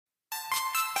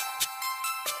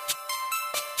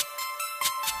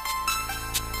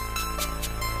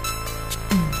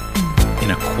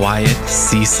quiet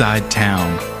seaside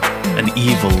town, an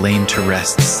evil laid to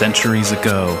rest centuries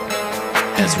ago,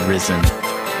 has risen.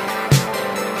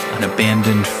 An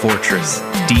abandoned fortress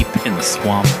deep in the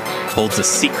swamp holds a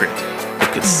secret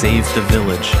that could save the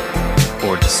village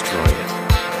or destroy it.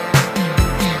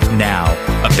 Now,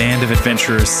 a band of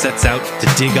adventurers sets out to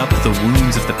dig up the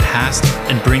wounds of the past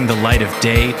and bring the light of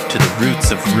day to the roots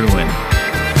of ruin.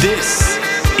 This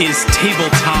is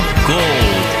Tabletop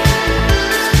Gold.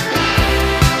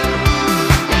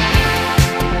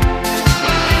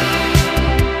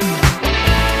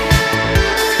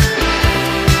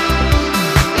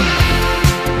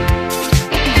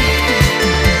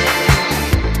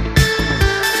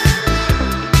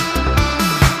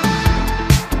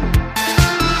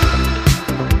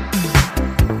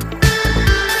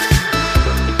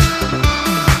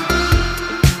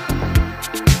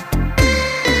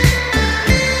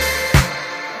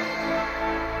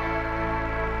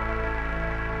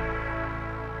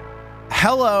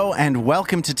 Hello and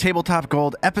welcome to Tabletop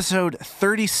Gold, episode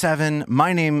 37.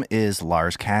 My name is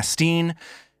Lars Casteen,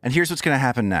 and here's what's going to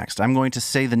happen next. I'm going to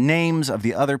say the names of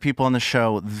the other people on the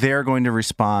show. They're going to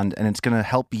respond, and it's going to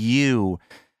help you.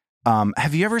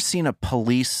 Have you ever seen a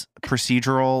police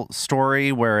procedural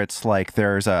story where it's like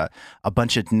there's a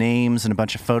bunch of names and a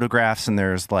bunch of photographs and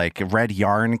there's like red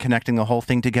yarn connecting the whole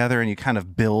thing together and you kind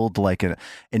of build like an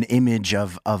image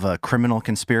of a criminal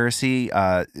conspiracy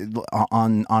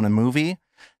on a movie?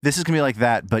 This is going to be like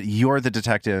that, but you're the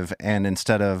detective, and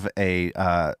instead of a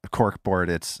corkboard,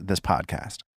 it's this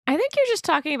podcast. I think you're just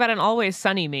talking about an Always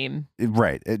Sunny meme.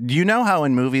 Right. You know how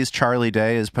in movies Charlie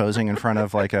Day is posing in front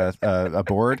of like a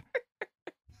board?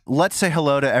 Let's say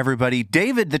hello to everybody.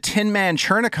 David, the Tin Man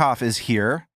Chernicoff, is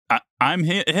here. I'm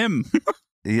him.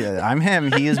 Yeah, I'm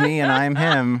him. He is me, and I'm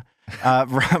him.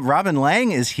 Robin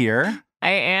Lange is here.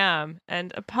 I am.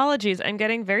 And apologies, I'm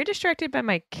getting very distracted by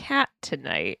my cat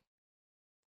tonight.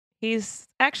 He's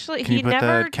actually, Can you put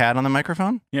the cat on the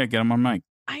microphone? Yeah, get him on mic.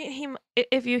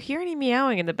 If you hear any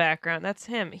meowing in the background, that's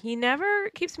him. He never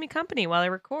keeps me company while I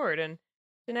record. And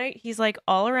tonight he's like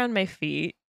all around my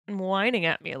feet and whining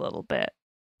at me a little bit.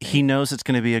 He knows it's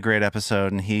going to be a great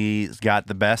episode, and he's got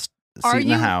the best seat in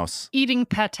the house. Eating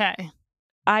pate?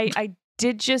 I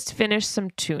did just finish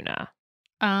some tuna.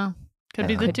 Could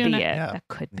be the tuna. That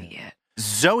could be it.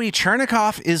 Zoe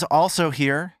Chernicoff is also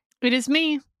here. It is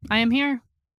me. I am here.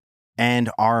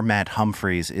 And our Matt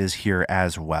Humphreys is here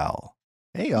as well.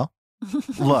 Hey, y'all.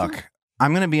 Look,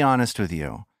 I'm going to be honest with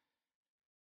you.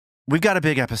 We've got a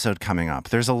big episode coming up.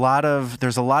 There's a lot of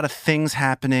things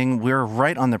happening. We're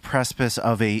right on the precipice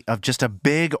of just a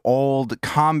big old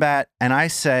combat, and I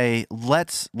say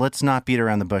let's not beat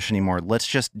around the bush anymore. Let's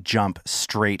just jump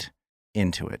straight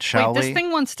into it, shall we? This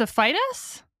thing wants to fight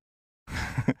us?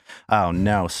 Oh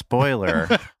no, spoiler.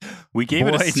 We gave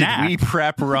it a snack. Did we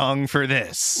prep wrong for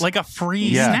this? Like a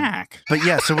free snack. But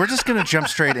yeah, so we're just going to jump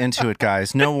straight into it,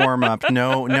 guys. No warm-up,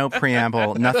 no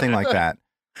preamble, nothing like that.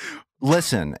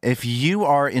 Listen, if you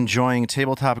are enjoying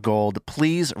Tabletop Gold,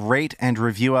 please rate and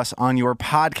review us on your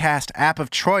podcast app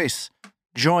of choice.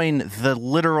 Join the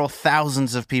literal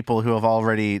thousands of people who have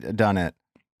already done it.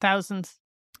 Thousands.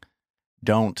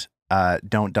 Don't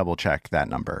double check that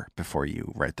number before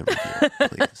you write the review,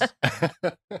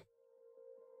 please.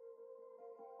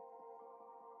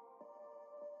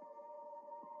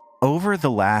 Over the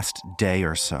last day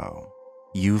or so,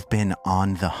 you've been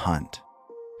on the hunt.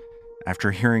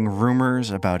 After hearing rumors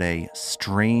about a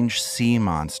strange sea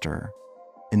monster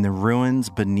in the ruins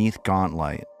beneath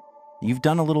Gauntlet, you've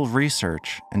done a little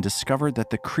research and discovered that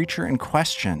the creature in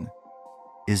question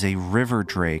is a river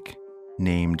drake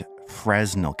named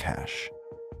Chernicoff.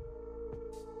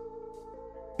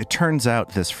 It turns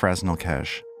out this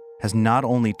Chernicoff has not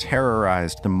only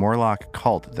terrorized the Morlock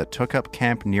cult that took up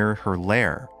camp near her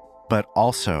lair, but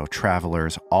also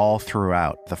travelers all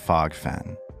throughout the Fog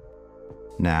Fen.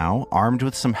 Now, armed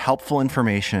with some helpful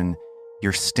information,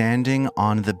 you're standing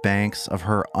on the banks of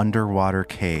her underwater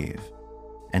cave,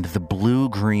 and the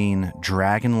blue-green,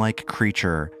 dragon-like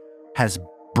creature has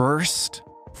burst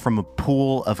from a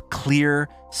pool of clear,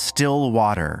 still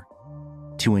water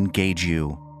to engage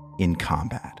you in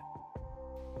combat.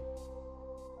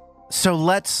 So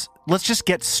let's just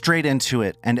get straight into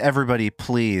it, and everybody,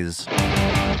 please.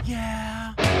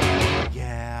 Yeah.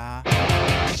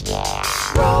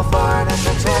 Roll for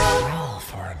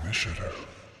initiative.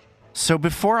 So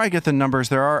before I get the numbers,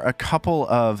 there are a couple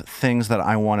of things that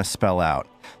I want to spell out.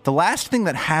 The last thing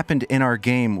that happened in our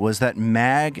game was that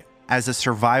Mag, as a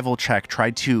survival check,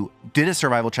 did a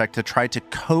survival check to try to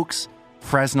coax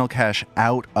Chernicoff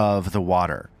out of the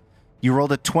water. You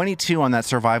rolled a 22 on that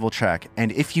survival check,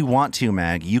 and if you want to,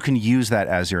 Mag, you can use that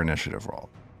as your initiative roll.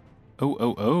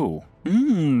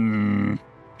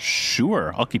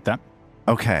 Sure, I'll keep that.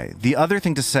 Okay. The other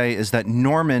thing to say is that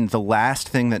Norman, the last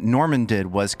thing that Norman did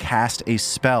was cast a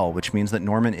spell, which means that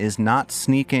Norman is not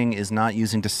sneaking, is not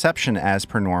using deception as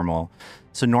per normal.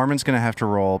 So Norman's going to have to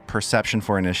roll perception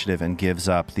for initiative and gives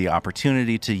up the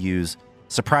opportunity to use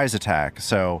surprise attack.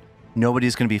 So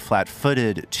nobody's going to be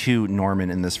flat-footed to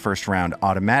Norman in this first round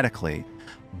automatically.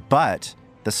 But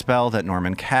the spell that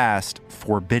Norman cast,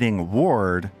 Forbidding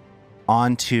Ward,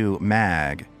 onto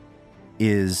Mag,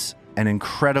 is an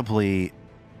incredibly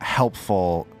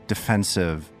helpful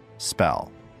defensive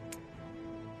spell.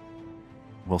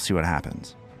 We'll see what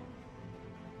happens.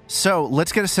 So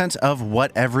let's get a sense of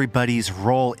what everybody's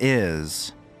roll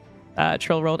is.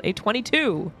 Trill rolled a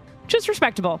 22, which is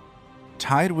respectable.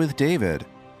 Tied with David.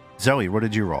 Zoe, what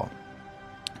did you roll?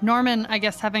 Norman, I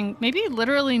guess, having maybe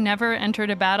literally never entered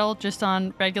a battle just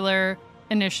on regular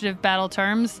initiative battle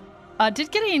terms,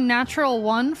 did get a natural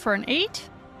 1 for an 8.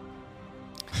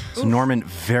 So Norman,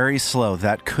 very slow.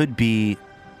 That could be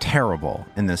terrible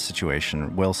in this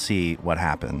situation. We'll see what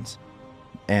happens.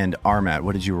 And Armat,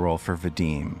 what did you roll for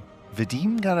Vadim?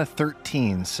 Vadim got a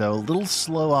 13, so a little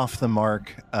slow off the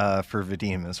mark for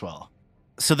Vadim as well.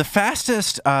 So the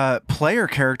fastest player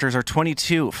characters are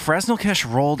 22. Fresnelkesh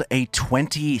rolled a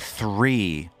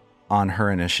 23 on her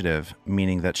initiative,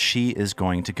 meaning that she is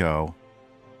going to go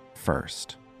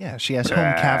first. Yeah, she has home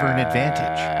cavern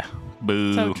advantage.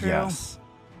 Boo. So true. Yes.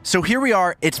 So here we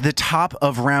are. It's the top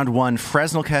of round 1.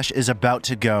 Fresnelkesh is about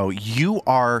to go. You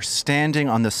are standing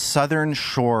on the southern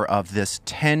shore of this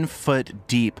 10-foot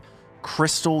deep,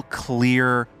 crystal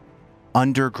clear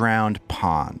underground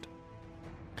pond.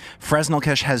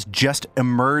 Fresnelkesh has just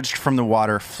emerged from the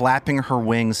water, flapping her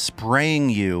wings,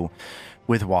 spraying you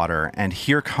with water. And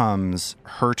here comes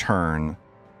her turn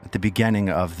at the beginning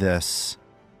of this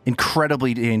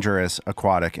incredibly dangerous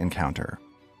aquatic encounter.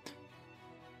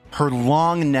 Her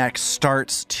long neck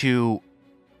starts to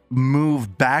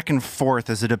move back and forth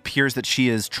as it appears that she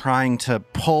is trying to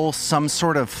pull some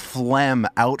sort of phlegm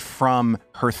out from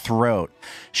her throat.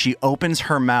 She opens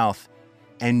her mouth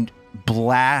and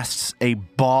blasts a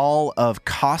ball of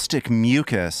caustic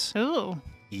mucus Ooh.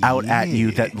 out at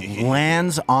you that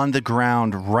lands on the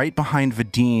ground right behind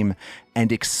Vadim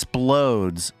and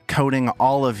explodes, coating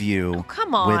all of you Oh,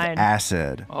 come on. with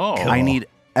acid. Oh. I need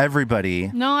everybody.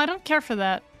 No, I don't care for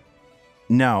that.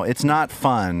 No, it's not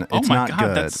fun. Oh It's my not god,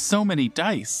 good. that's so many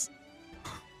dice.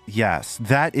 Yes,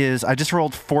 that is. I just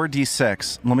rolled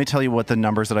 4d6. Let me tell you what the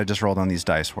numbers that I just rolled on these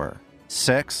dice were: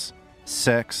 6,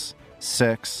 6,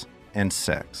 6, and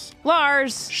 6.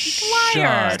 Lars,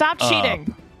 liar. Shut Stop up.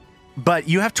 cheating. But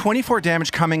you have 24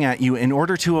 damage coming at you. In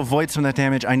order to avoid some of that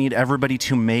damage, I need everybody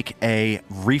to make a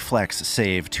reflex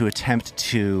save to attempt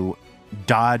to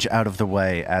dodge out of the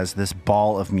way as this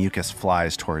ball of mucus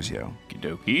flies towards you. Okie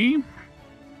dokie.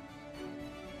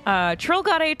 Trill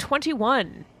got a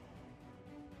 21.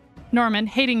 Norman,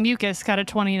 hating mucus, got a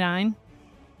 29.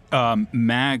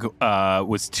 Mag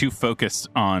was too focused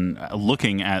on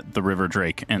looking at the river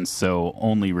drake, and so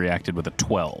only reacted with a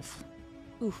 12.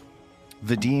 Oof.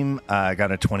 Vadim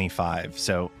got a 25,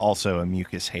 so also a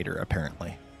mucus hater,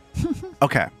 apparently.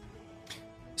 Okay.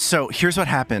 So here's what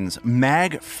happens.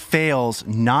 Mag fails,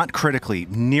 not critically,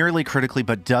 nearly critically,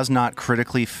 but does not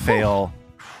critically fail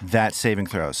that saving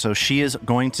throw. So she is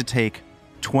going to take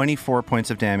 24 points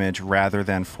of damage rather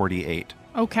than 48.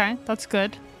 Okay, that's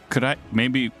good. Could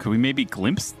we maybe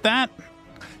glimpse that?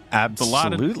 Absolutely.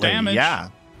 lot of damage. Yeah.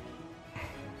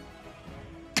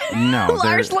 No.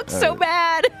 Lars looks so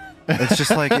bad. It's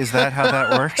just like, is that how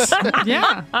that works?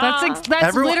 Yeah, that's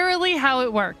Everyone- literally how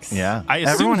it works. Yeah. I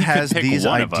assume Everyone he could has pick these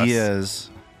one of us. ideas.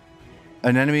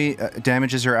 An enemy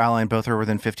damages your ally and both are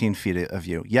within 15 feet of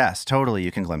you. Yes, totally,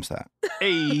 you can glimpse that.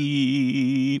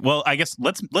 Hey, well, I guess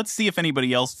let's see if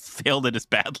anybody else failed it as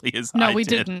badly as No, I we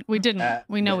did. didn't. We didn't.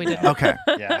 We know we didn't. Okay.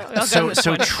 Yeah. I'll go So with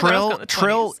 20. Trill I'll go with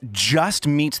Trill 20s. just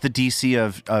meets the DC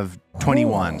of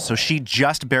 21. So she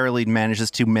just barely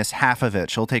manages to miss half of it.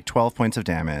 She'll take 12 points of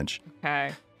damage.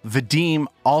 Okay. Vadim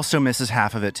also misses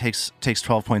half of it, takes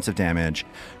 12 points of damage.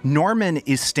 Norman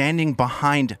is standing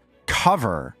behind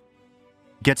cover,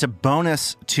 gets a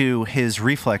bonus to his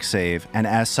reflex save, and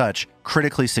as such,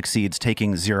 critically succeeds,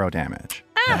 taking 0 damage.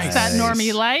 That's that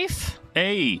normie life.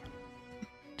 Hey,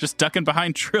 just ducking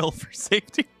behind Trill for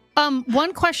safety.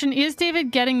 One question, is David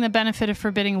getting the benefit of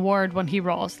Forbidding Ward when he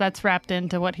rolls? That's wrapped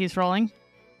into what he's rolling.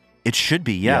 It should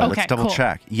be, yeah. Yeah. Let's Okay, double cool.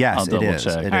 check. Yes, I'll it double is.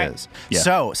 check. It All right. is. Yeah.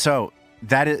 So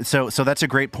That is so that's a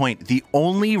great point. The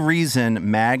only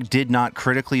reason Mag did not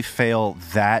critically fail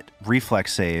that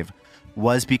reflex save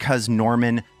was because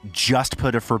Norman just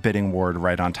put a forbidding ward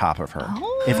right on top of her.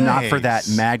 Oh, if not for that,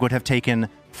 Mag would have taken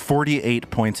 48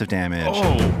 points of damage.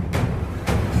 Oh.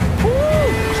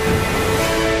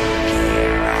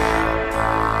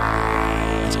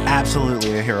 It's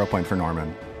absolutely a hero point for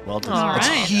Norman. Well done. All That's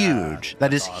right. huge.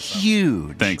 That is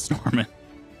huge. Thanks, Norman.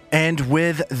 And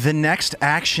with the next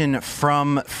action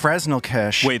from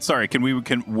Fresnelkish. Wait, sorry. Can we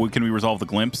resolve the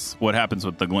glimpse? What happens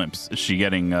with the glimpse? Is she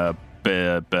getting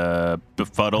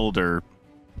befuddled or?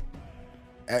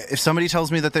 If somebody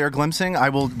tells me that they are glimpsing, I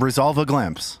will resolve a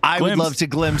glimpse. I would Glimpse. love to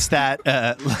glimpse that.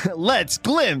 Let's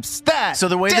glimpse that. So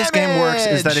the way this game works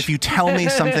is that damage. if you tell me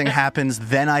something happens,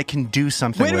 then I can do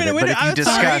something Wait a with minute, it. wait But a if you minute, I'm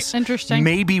sorry. discuss, Interesting.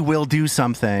 maybe we'll do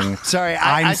something. Sorry,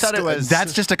 I thought it was.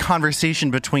 That's just a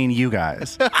conversation between you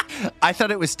guys. I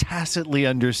thought it was tacitly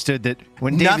understood that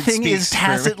when David Nothing is speaks for-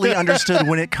 tacitly understood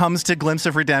when it comes to Glimpse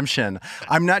of Redemption.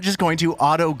 I'm not just going to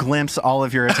auto-glimpse all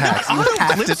of your attacks. You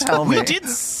have to tell me. We did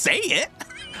say it.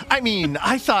 I mean,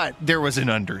 I thought there was an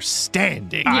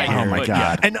understanding. Yeah. Oh my But,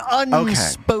 God. An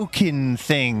unspoken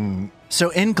thing. So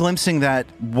in glimpsing that,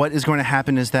 what is going to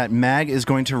happen is that Mag is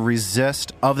going to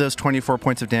resist, of those 24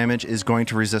 points of damage, is going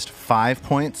to resist 5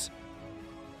 points.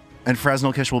 And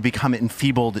Fresnelkish will become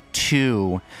enfeebled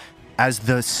 2 as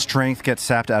the strength gets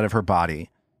sapped out of her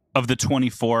body. Of the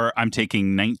 24, I'm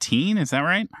taking 19. Is that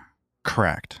right?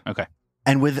 Correct. Okay.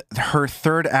 And with her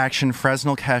third action,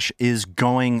 Fresnelkish is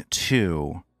going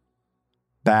to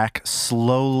back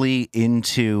slowly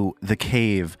into the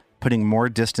cave, putting more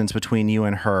distance between you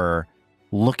and her,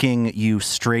 looking you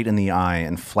straight in the eye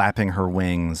and flapping her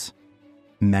wings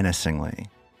menacingly.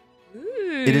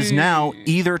 It is now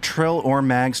either Trill or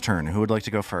Mag's turn. Who would like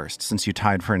to go first, since you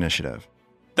tied for initiative?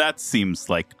 That seems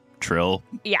like Trill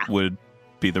Yeah. would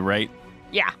be the right.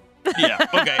 Yeah. Yeah.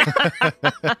 Okay.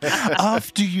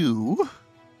 After you.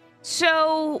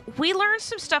 So we learned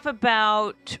some stuff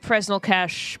about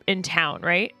Fresnelkish in town,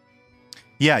 right?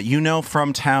 Yeah, you know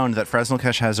from town that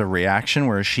Fresnelkish has a reaction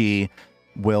where she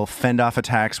will fend off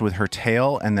attacks with her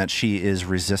tail and that she is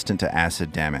resistant to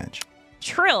acid damage.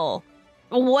 Trill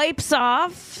wipes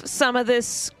off some of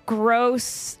this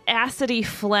gross acidy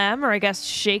phlegm, or I guess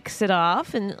shakes it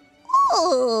off, and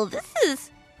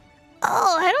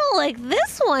I don't like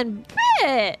this one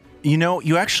bit. You know,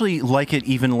 you actually like it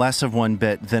even less of one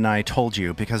bit than I told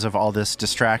you because of all this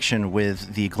distraction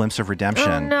with the Glimpse of Redemption.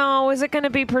 Oh no, is it going to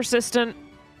be persistent?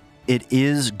 It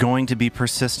is going to be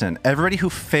persistent. Everybody who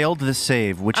failed the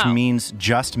save, which means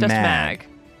just Mag,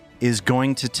 is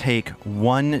going to take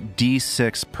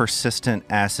 1d6 persistent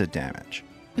acid damage.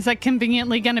 Is that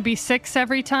conveniently going to be 6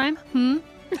 every time?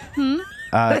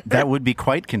 That would be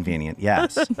quite convenient,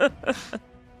 yes.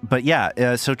 But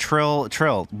yeah, so Trill,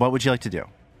 what would you like to do?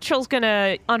 Trill's going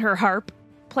to, on her harp,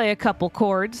 play a couple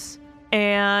chords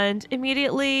and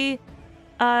immediately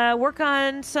work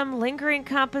on some lingering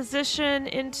composition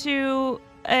into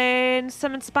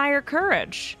some inspire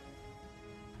courage.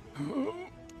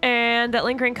 And that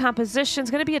lingering composition is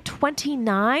going to be a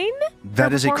 29.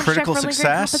 That is a performance check critical for lingering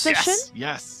success. composition?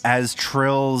 Yes. As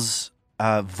Trill's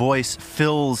voice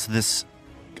fills this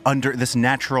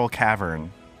natural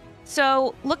cavern.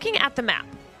 So, looking at the map,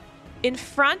 in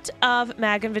front of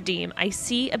Mag and Vadim, I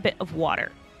see a bit of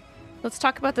water. Let's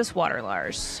talk about this water,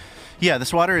 Lars. Yeah,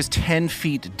 this water is 10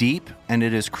 feet deep, and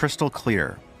it is crystal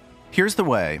clear. Here's the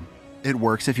way it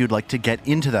works if you'd like to get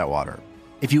into that water.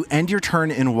 If you end your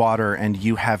turn in water and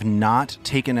you have not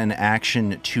taken an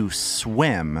action to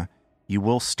swim, you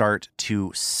will start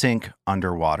to sink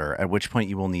underwater, at which point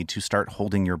you will need to start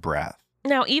holding your breath.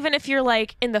 Now, even if you're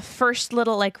like in the first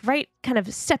little, like right kind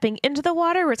of stepping into the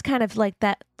water, where it's kind of like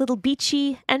that little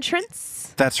beachy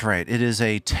entrance. That's right. It is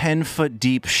a 10-foot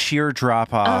deep sheer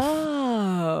drop off.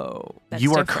 Oh. That's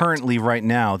You are different. currently, right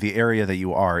now, the area that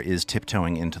you are is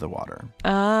tiptoeing into the water.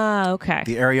 Okay.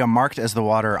 The area marked as the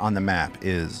water on the map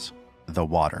is the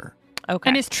water. Okay.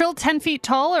 And is Trill 10 feet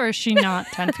tall or is she not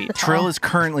 10 feet tall? Trill is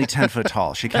currently 10 foot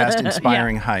tall. She cast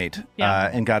Inspiring Height Yeah.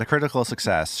 and got a critical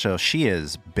success, so she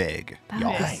is big.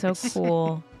 That is so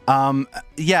cool.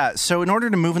 Yeah, so in order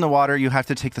to move in the water, you have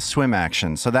to take the swim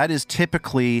action. So that is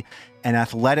typically an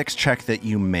athletics check that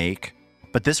you make,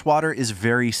 but this water is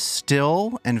very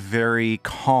still and very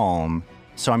calm,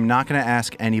 so I'm not going to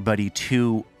ask anybody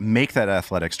to make that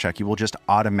athletics check. You will just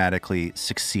automatically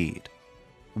succeed.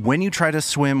 When you try to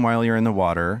swim while you're in the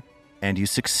water and you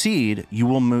succeed,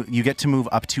 you get to move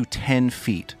up to 10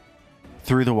 feet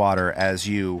through the water as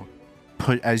you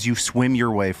swim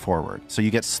your way forward. So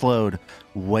you get slowed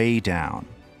way down.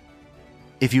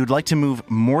 If you would like to move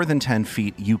more than 10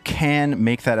 feet, you can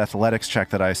make that athletics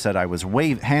check that I said I was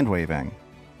hand waving.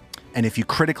 And if you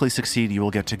critically succeed, you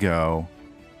will get to go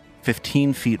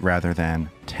 15 feet rather than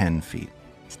 10 feet.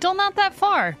 Still not that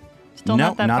far.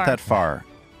 Not that far.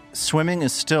 Swimming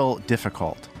is still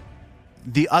difficult.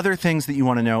 The other things that you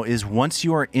want to know is once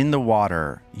you are in the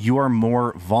water, you are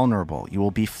more vulnerable. You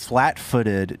will be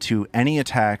flat-footed to any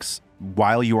attacks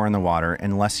while you are in the water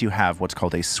unless you have what's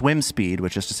called a swim speed,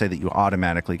 which is to say that you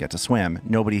automatically get to swim.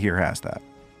 Nobody here has that.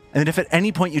 And if at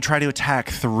any point you try to attack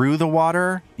through the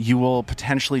water, you will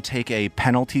potentially take a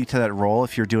penalty to that roll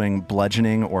if you're doing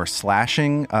bludgeoning or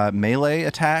slashing melee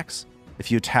attacks.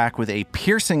 If you attack with a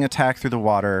piercing attack through the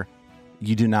water,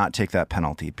 you do not take that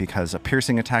penalty because a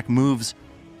piercing attack moves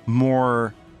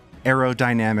more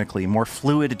aerodynamically, more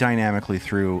fluid dynamically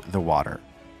through the water.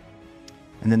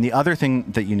 And then the other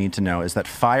thing that you need to know is that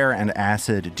fire and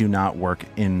acid do not work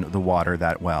in the water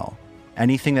that well.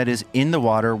 Anything that is in the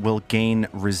water will gain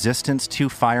resistance to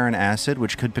fire and acid,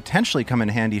 which could potentially come in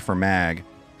handy for Mag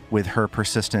with her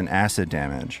persistent acid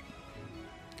damage.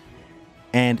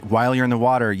 And while you're in the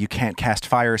water, you can't cast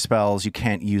fire spells, you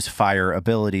can't use fire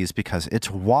abilities because it's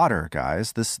water,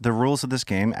 guys. The rules of this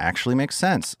game actually make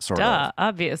sense, sort of.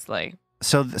 Obviously.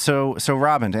 So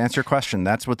Robin, to answer your question,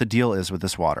 that's what the deal is with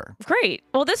this water. Great.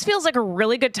 Well, this feels like a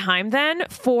really good time then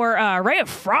for Ray of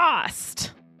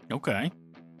Frost. Okay.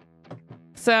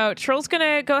 So Trill's going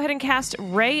to go ahead and cast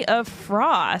Ray of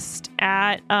Frost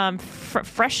at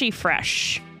Freshy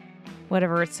Fresh,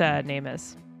 whatever its name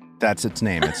is. That's its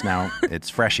name. It's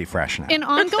Freshy Fresh now. In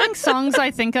ongoing songs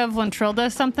I think of when Trill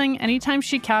does something, anytime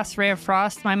she casts Ray of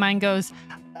Frost, my mind goes,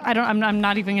 I'm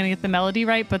not even going to get the melody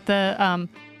right, but the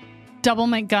Double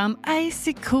McGum,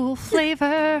 icy cool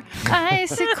flavor,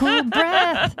 icy cool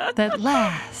breath that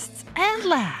lasts and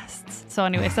lasts. So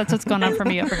anyways, that's what's going on for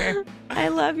me over here. I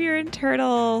love your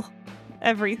internal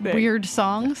everything. Weird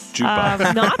songs.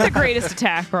 Not the greatest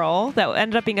attack roll. That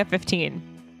ended up being a 15.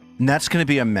 And that's going to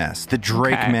be a mess. The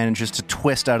Drake manages to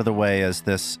twist out of the way as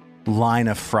this line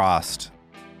of frost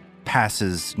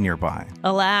passes nearby.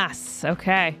 Alas.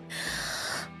 Okay.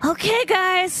 Okay,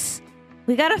 guys.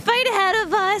 We got a fight ahead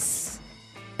of us.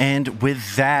 And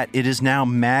with that, it is now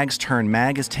Mag's turn.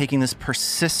 Mag is taking this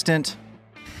persistent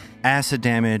acid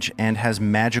damage and has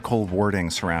magical warding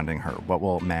surrounding her. What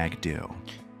will Mag do?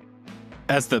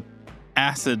 As the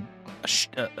acid,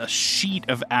 a sheet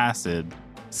of acid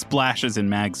splashes in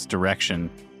Mag's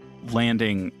direction,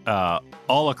 landing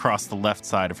all across the left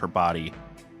side of her body.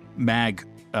 Mag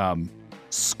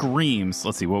screams.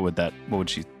 Let's see, what would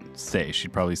she say?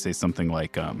 She'd probably say something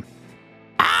like,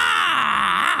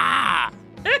 ah!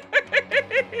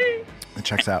 It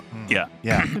checks out.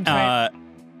 Yeah.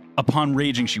 Upon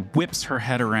raging, she whips her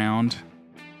head around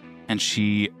and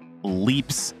she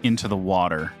leaps into the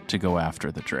water to go after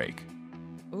the Drake.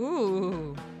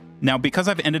 Ooh. Now, because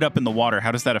I've ended up in the water,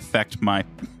 how does that affect my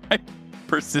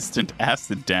persistent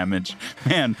acid damage?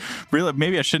 Man, really,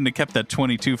 maybe I shouldn't have kept that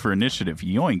 22 for initiative.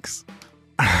 Yoinks.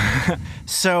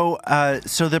 So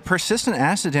the persistent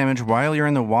acid damage while you're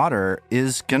in the water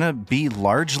is going to be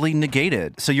largely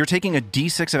negated. So you're taking a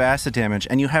d6 of acid damage,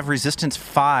 and you have resistance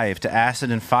 5 to acid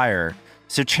and fire.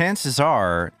 So chances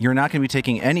are you're not going to be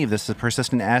taking any of this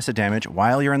persistent acid damage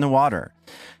while you're in the water.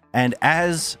 And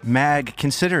as Mag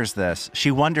considers this,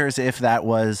 she wonders if that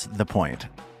was the point.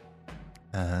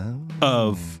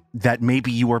 Of that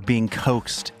maybe you were being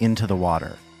coaxed into the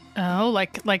water. Oh,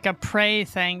 like a prey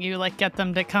thing. You get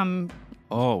them to come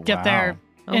get their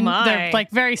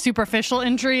very superficial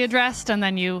injury addressed, and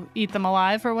then you eat them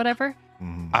alive or whatever.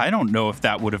 I don't know if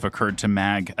that would have occurred to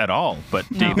Mag at all, but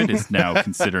David is now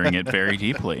considering it very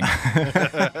deeply.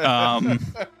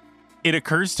 It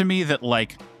occurs to me that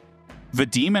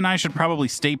Vadim and I should probably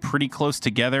stay pretty close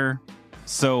together,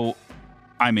 so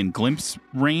I'm in glimpse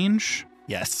range.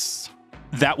 Yes.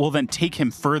 That will then take him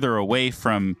further away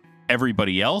from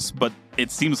everybody else, but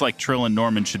it seems like Trill and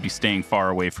Norman should be staying far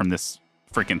away from this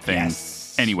freaking thing.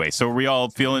 Yes. Anyway, so we all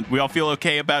feel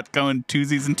okay about going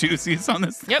twosies and twosies on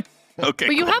this? Yep. Okay.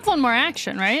 But you have one more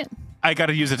action, right? I got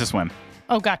to use it to swim.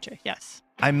 Oh, gotcha. Yes.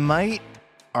 I might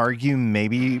argue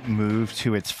maybe move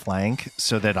to its flank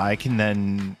so that I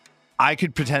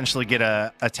could potentially get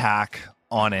a attack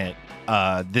on it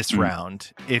this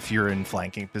round if you're in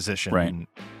flanking position. Right.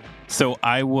 So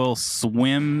I will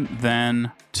swim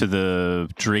then to the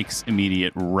Drake's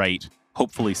immediate right,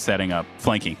 hopefully setting up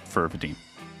flanking for Vadim.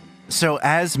 So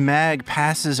as Mag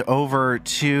passes over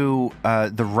to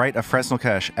the right of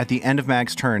Fresnelkesh, at the end of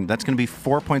Mag's turn, that's going to be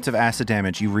 4 points of acid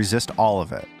damage. You resist all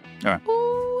of it. All right.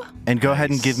 Ooh. And go ahead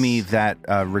and give me that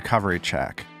recovery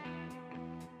check.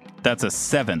 That's a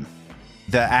 7.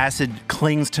 The acid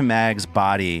clings to Mag's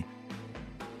body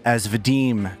as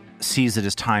Vadim sees it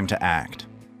as time to act.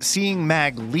 Seeing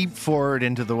Mag leap forward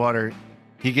into the water,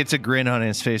 he gets a grin on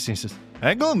his face and he says,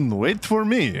 "Hang on, wait for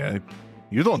me.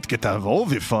 You don't get to have all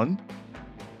the fun."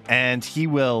 And he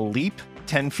will leap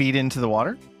 10 feet into the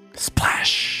water.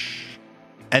 Splash!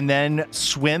 And then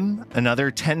swim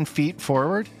another 10 feet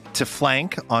forward to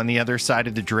flank on the other side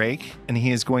of the drake. And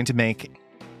he is going to make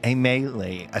a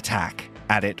melee attack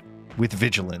at it with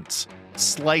vigilance,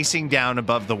 slicing down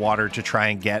above the water to try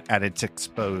and get at its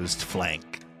exposed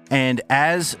flank. And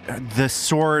as the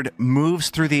sword moves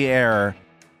through the air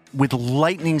with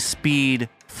lightning speed,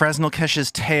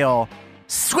 Fresnelkesh's tail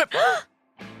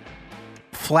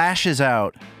flashes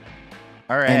out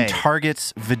All right. and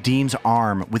targets Vadim's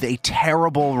arm with a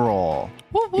terrible roll.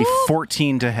 A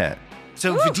 14 to hit.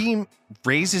 So Vadim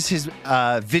raises his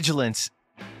vigilance.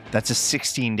 That's a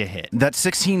 16 to hit. That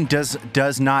 16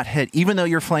 does not hit. Even though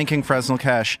you're flanking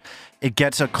Fresnelkesh, it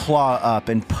gets a claw up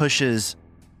and pushes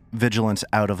Vigilance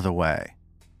out of the way.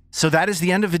 So that is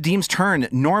the end of Vadim's turn.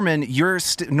 Norman,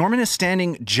 Norman is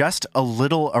standing just a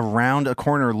little around a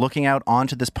corner looking out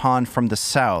onto this pond from the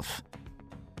south.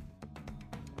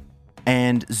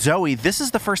 And Zoe, this is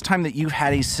the first time that you've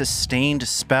had a sustained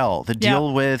spell. The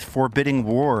deal with Forbidding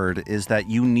Ward is that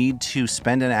you need to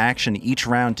spend an action each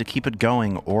round to keep it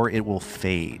going or it will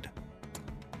fade.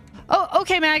 Oh,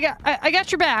 okay, man, I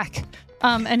got your back.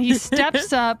 And he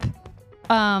steps up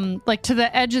like to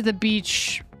the edge of the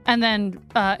beach and then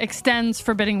extends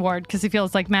Forbidding Ward because he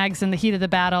feels like Mag's in the heat of the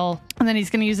battle. And then he's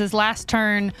going to use his last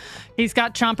turn. He's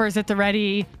got chompers at the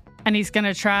ready, and he's going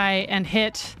to try and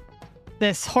hit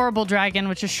this horrible dragon,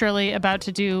 which is surely about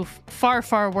to do far,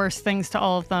 far worse things to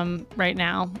all of them right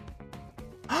now.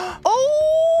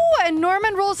 Oh, and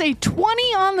Norman rolls a 20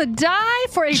 on the die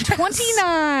for a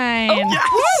 29.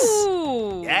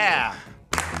 Oh, yes! Yeah.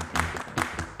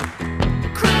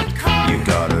 You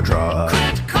gotta draw.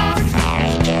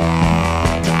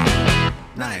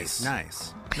 Nice.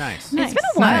 It's been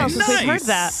a while since we've heard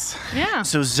that. Yeah.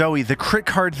 So Zoe, the crit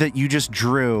card that you just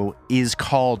drew is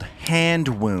called Hand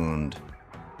Wound.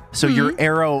 So your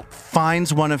arrow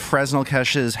finds one of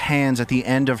Fresnelkesh's hands at the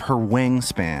end of her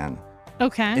wingspan.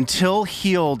 Okay. Until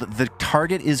healed, the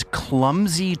target is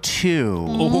Clumsy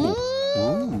 2,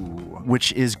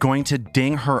 which is going to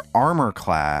ding her armor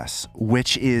class,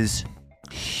 which is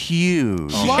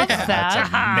huge. Love that.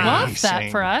 That's Love that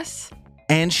amazing. for us.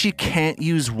 And she can't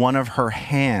use one of her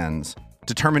hands,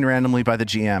 determined randomly by the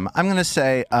GM. I'm going to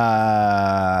say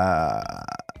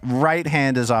right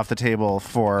hand is off the table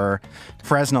for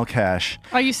Fresnelkesh.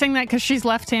 Are you saying that because she's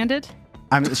left-handed?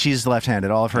 She's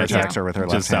left-handed. All of her attacks are with her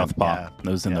left Just hand. southpaw. Yeah.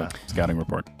 Those in the scouting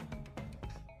report.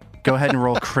 Go ahead and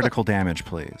roll critical damage,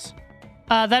 please.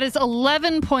 That is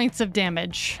 11 points of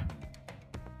damage.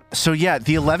 So yeah,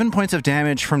 the 11 points of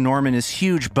damage from Norman is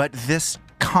huge, but this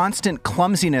constant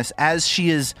clumsiness as she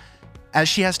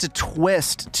has to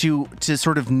twist to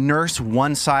sort of nurse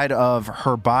one side of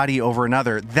her body over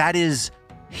another, that is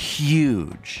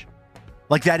huge.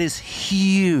 Like, that is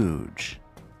huge.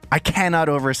 I cannot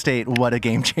overstate what a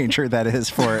game changer that is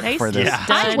for this.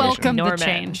 I welcome Norman. the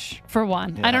change, for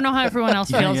one. I don't know how everyone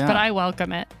else feels, but I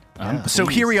welcome it. So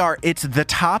here we are. It's the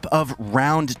top of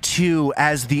round 2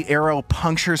 as the arrow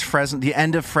punctures the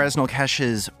end of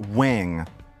Fresnelkesh's wing.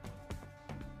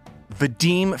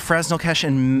 Vadim, Fresnelkesh,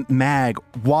 and Mag,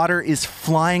 water is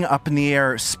flying up in the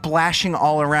air, splashing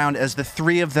all around as the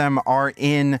three of them are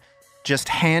in just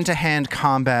hand-to-hand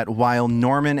combat while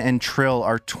Norman and Trill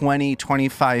are 20,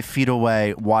 25 feet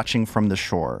away watching from the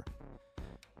shore.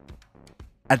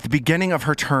 At the beginning of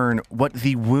her turn, what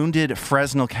the wounded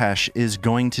Fresnelkesh is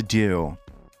going to do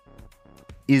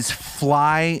is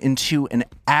fly into an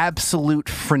absolute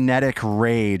frenetic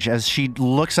rage as she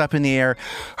looks up in the air.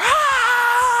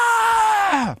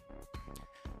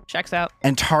 Checks out.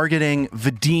 And targeting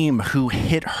Vadim, who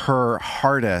hit her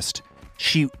hardest,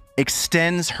 she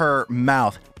extends her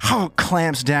mouth,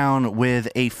 clamps down with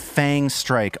a fang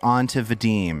strike onto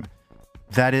Vadim.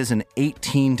 That is an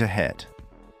 18 to hit.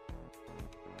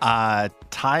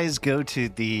 Ties go to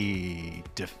the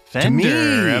defender. me.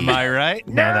 Am I right?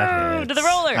 No, that hits. to the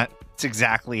roller. It's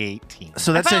exactly 18.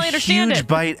 So that's a finally understand huge it.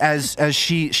 bite as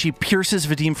she pierces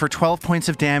Vadim for 12 points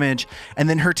of damage, and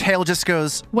then her tail just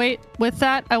goes. Wait, with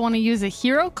that, I want to use a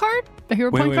hero card? A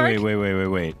hero point card?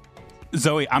 Wait.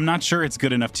 Zoe, I'm not sure it's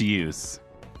good enough to use.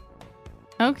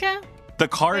 Okay. The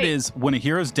card Wait. is when a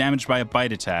hero's damaged by a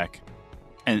bite attack,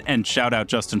 and shout out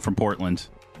Justin from Portland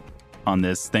on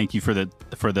this. Thank you for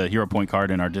the hero point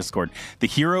card in our Discord. The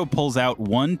hero pulls out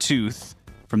one tooth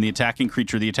from the attacking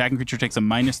creature. The attacking creature takes a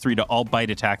 -3 to all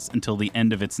bite attacks until the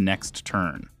end of its next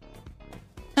turn.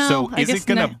 So I is guess it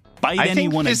going to bite I think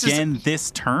anyone this again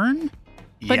this turn?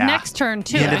 But Yeah. next turn,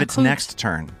 too. The end It of its includes- next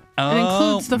turn. It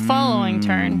includes the following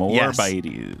turn. More Yes.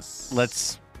 bites.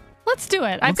 Let's Let's do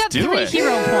it. I've Let's got do 3 it.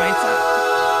 hero points.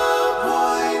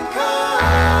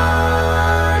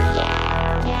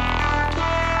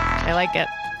 I like it.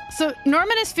 So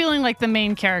Norman is feeling like the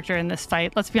main character in this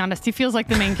fight. Let's be honest. He feels like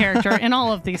the main character in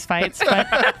all of these fights, but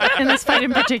in this fight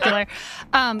in particular.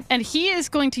 And he is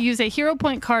going to use a hero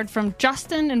point card from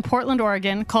Justin in Portland,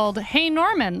 Oregon called Hey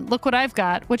Norman, look what I've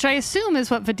got, which I assume is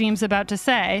what Vadim's about to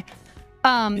say.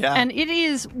 And it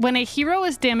is when a hero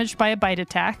is damaged by a bite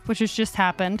attack, which has just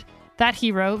happened, that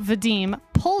hero, Vadim,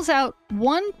 pulls out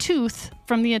 1 tooth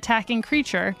from the attacking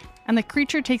creature, and the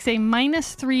creature takes a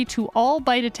 -3 to all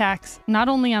bite attacks, not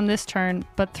only on this turn,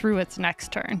 but through its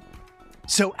next turn.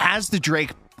 So as the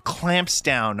drake clamps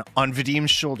down on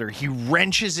Vadim's shoulder, he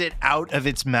wrenches it out of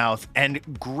its mouth and,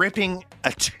 gripping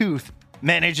a tooth,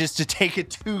 manages to take a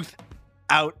tooth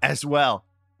out as well.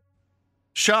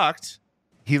 Shocked,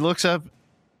 he looks up,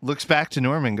 looks back to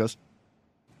Norman, and goes,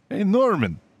 "Hey,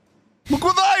 Norman, look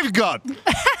what I've got!"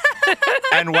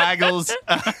 and waggles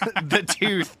the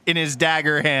tooth in his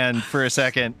dagger hand for a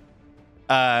second,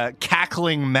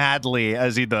 cackling madly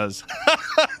as he does.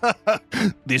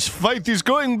 "This fight is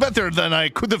going better than I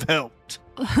could have helped."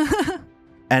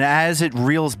 And as it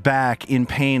reels back in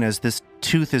pain as this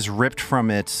tooth is ripped from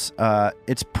its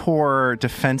poor,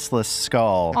 defenseless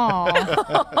skull,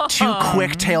 Aw. 2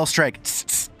 quick tail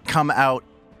strikes come out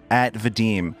at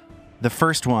Vadim. The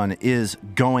first one is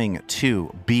going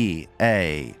to be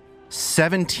a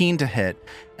 17 to hit.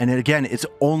 And again, it's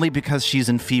only because she's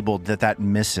enfeebled that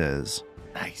misses.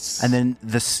 Nice. And then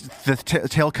the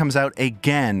tail comes out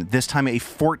again, this time a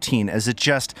 14, as it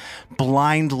just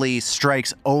blindly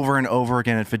strikes over and over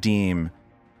again at Vadim.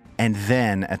 And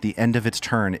then at the end of its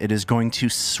turn, it is going to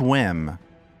swim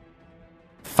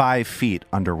 5 feet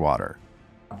underwater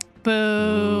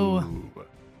Boo.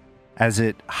 as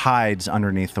it hides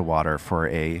underneath the water for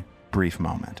a brief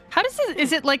moment. How does it,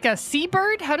 is it like a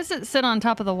seabird? How does it sit on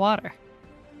top of the water?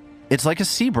 It's like a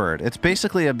seabird. It's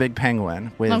basically a big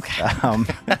penguin with Okay.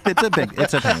 it's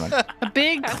a penguin. A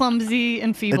big, clumsy,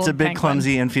 enfeebled It's a big, penguin.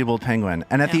 clumsy, enfeebled penguin.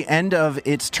 And at Yeah. the end of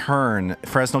its turn,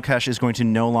 Fresnelkesh is going to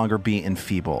no longer be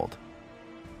enfeebled.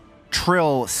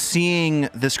 Trill, seeing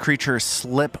this creature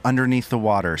slip underneath the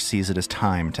water, sees it as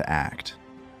time to act.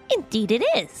 Indeed it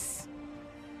is.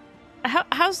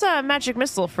 How's magic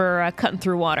missile for cutting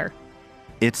through water?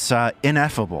 It's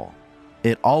ineffable.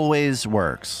 It always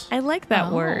works. I like that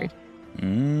Oh. word.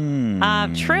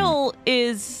 Mm. Trill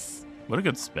is What a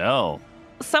good spell.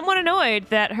 somewhat annoyed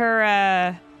that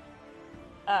her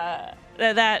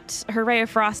ray of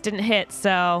frost didn't hit.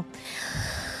 So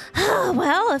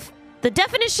Well, if the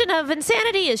definition of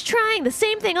insanity is trying the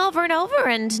same thing over and over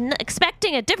and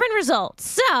expecting a different result.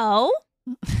 So,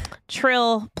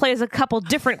 Trill plays a couple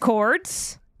different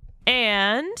chords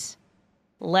and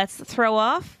let's throw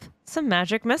off some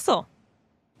magic missile.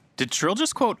 Did Trill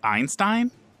just quote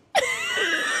Einstein?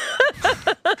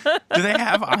 Do they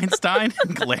have Einstein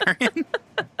and Galarian?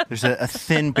 There's a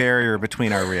thin barrier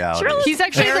between our realities. He's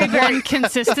actually the one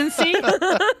consistency.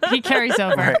 He carries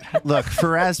over. Right. Look,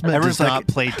 Pharasma Everyone's does like- not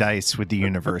play dice with the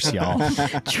universe, y'all.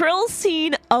 Trill's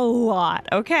seen a lot,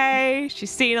 okay?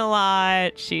 She's seen a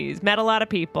lot. She's met a lot of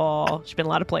people. She's been a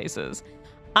lot of places.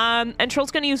 And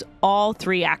Trill's going to use all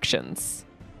 3 actions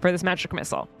for this magic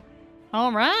missile.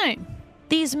 All right.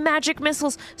 these magic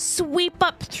missiles sweep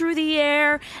up through the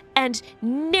air and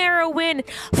narrow in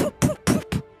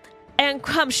and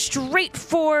come straight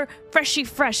for Freshy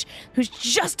Fresh, who's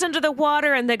just under the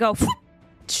water, and they go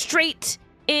straight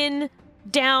in,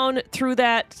 down through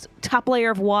that top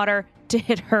layer of water to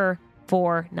hit her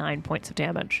for 9 points of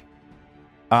damage.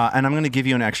 And I'm going to give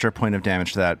you an extra point of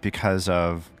damage to that because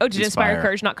of Oh, did Inspire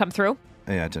Courage not come through?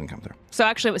 Yeah, it didn't come through. So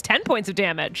actually it was 10 points of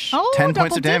damage. Oh, 10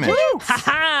 points of double damage. digits. Ha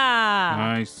ha!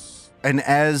 Nice. And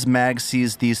as Mag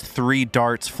sees these 3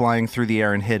 darts flying through the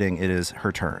air and hitting, it is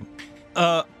her turn.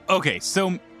 Okay,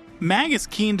 so Mag is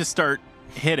keen to start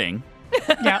hitting.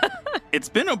 Yeah. It's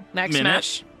been a Mag minute.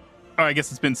 smash. Oh, I guess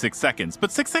it's been 6 seconds.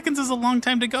 But 6 seconds is a long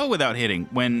time to go without hitting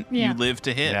when Yeah. you live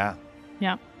to hit. Yeah.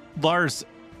 Yeah. Lars,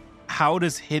 how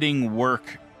does hitting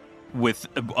work with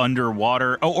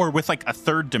underwater? Oh, or with like a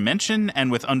third dimension and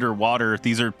with underwater?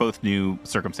 These are both new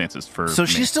circumstances for So me.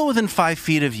 she's still within 5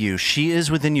 feet of you. She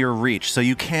is within your reach, so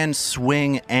you can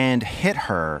swing and hit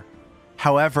her.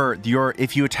 However,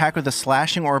 if you attack with a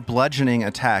slashing or bludgeoning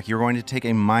attack, you're going to take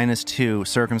a -2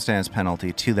 circumstance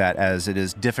penalty to that, as it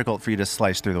is difficult for you to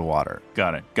slice through the water.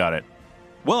 Got it.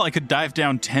 Well, I could dive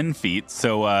down 10 feet,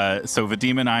 so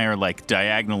Vadim and I are like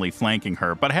diagonally flanking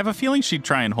her, but I have a feeling she'd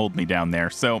try and hold me down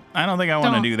there, so I don't think I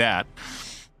want to do that.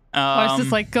 I was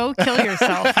just like, go kill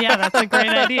yourself. Yeah, that's a great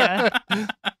idea.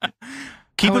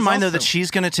 Keep in mind, though, that she's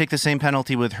going to take the same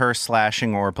penalty with her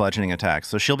slashing or bludgeoning attacks.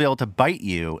 So she'll be able to bite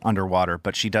you underwater,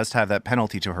 but she does have that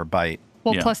penalty to her bite.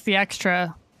 Well, plus the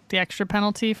extra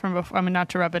penalty from before. I mean, not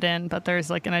to rub it in, but there's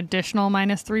like an additional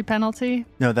 -3 penalty.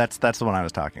 No, that's the one I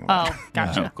was talking about. Oh,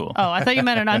 gotcha. Oh, cool. Oh, I thought you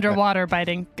meant an underwater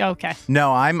biting. Okay.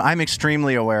 No, I'm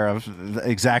extremely aware of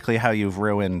exactly how you've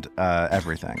ruined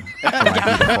everything for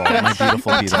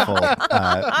my beautiful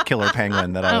killer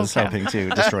penguin that I was hoping to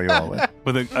destroy you all with.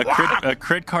 With a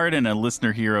crit card and a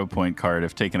listener hero point card,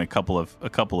 have taken a couple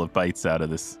of bites out of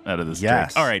this Yes.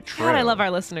 drink. All right, God, I love our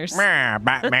listeners.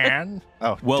 Batman.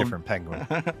 Oh, Well, different penguin.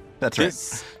 That's right.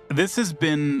 This has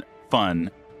been fun.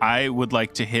 I would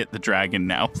like to hit the dragon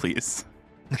now, please.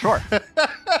 Sure.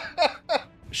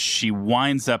 She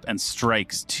winds up and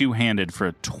strikes two-handed for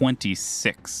a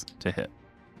 26 to hit.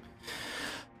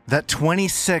 That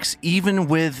 26, even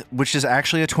with, which is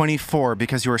actually a 24,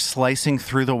 because you are slicing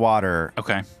through the water.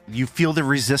 Okay. You feel the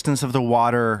resistance of the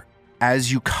water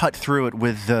as you cut through it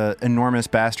with the enormous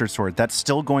bastard sword. That's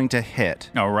still going to hit.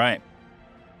 All right.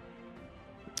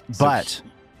 But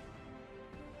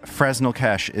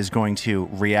Fresnelkesh is going to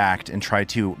react and try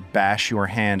to bash your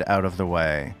hand out of the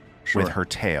way with her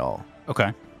tail.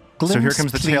 Okay. So here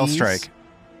comes the tail strike.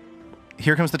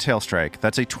 Here comes the tail strike.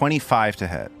 That's a 25 to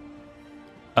hit.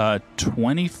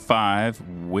 25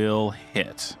 will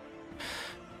hit.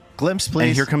 Glimpse,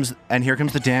 please. And here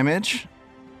comes the damage.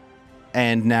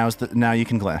 And now you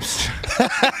can glimpse.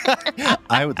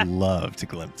 I would love to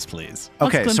glimpse, please.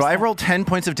 Okay, so I rolled 10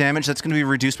 points of damage. That's going to be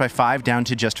reduced by 5 down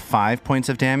to just 5 points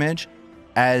of damage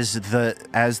as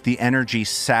the energy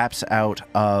saps out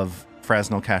of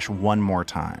Fresnelkesh one more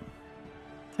time.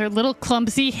 Her little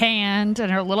clumsy hand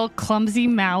and her little clumsy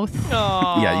mouth.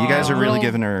 Aww. Yeah, you guys are really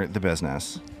giving her the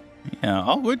business. Yeah.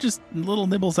 Oh, we're just little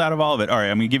nibbles out of all of it. All right,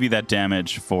 I'm going to give you that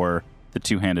damage for the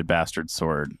two-handed bastard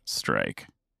sword strike.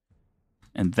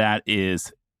 And that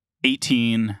is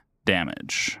 18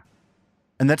 damage.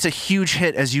 And that's a huge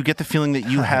hit, as you get the feeling that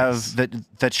you have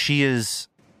that she is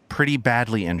pretty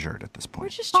badly injured at this point. We're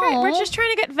just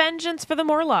trying to get vengeance for the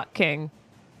Morlock King.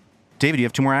 David, you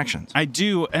have 2 more actions. I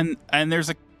do, and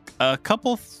there's a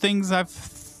couple things I've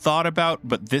thought about,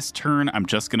 but this turn I'm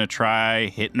just going to try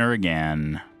hitting her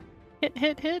again.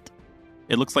 Hit.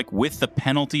 It looks like with the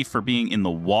penalty for being in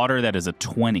the water, that is a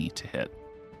 20 to hit.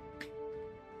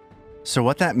 So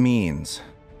what that means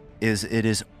is it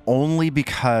is only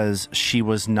because she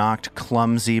was knocked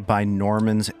clumsy by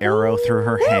Norman's arrow through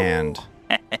her hand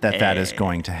that is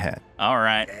going to hit. All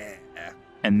right.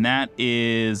 And that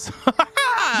is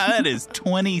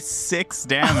 26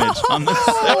 damage on the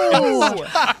second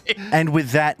strike. And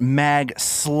with that, Mag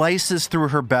slices through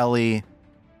her belly,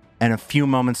 and a few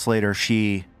moments later,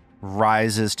 she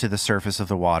rises to the surface of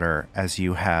the water as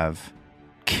you have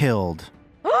killed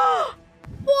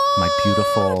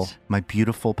my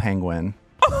beautiful penguin.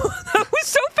 Oh, that was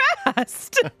so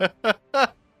fast.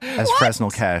 As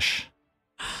Fresnelkesh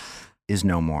is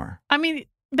no more. I mean,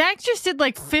 Max just did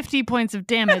like 50 points of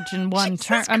damage in one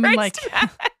turn. I Christ, mean, like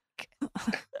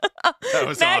That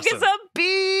was Mag awesome. is a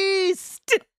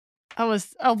beast. that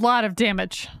was a lot of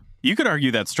damage. You could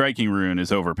argue that striking rune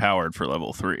is overpowered for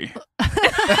level 3.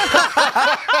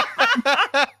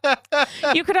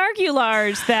 You could argue,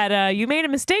 Lars, that you made a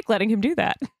mistake letting him do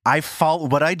that.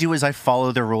 What I do is I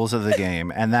follow the rules of the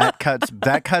game, and that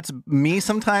cuts me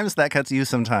sometimes, that cuts you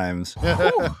sometimes.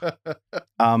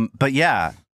 But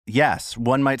yeah, yes,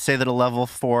 one might say that a level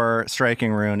 4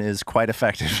 striking rune is quite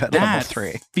effective at level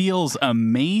 3. Feels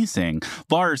amazing.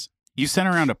 Lars, you sent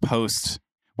around a post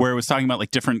where it was talking about like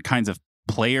different kinds of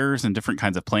players and different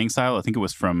kinds of playing style. I think it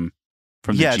was from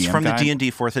the GM it's from guide. the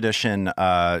D&D 4th edition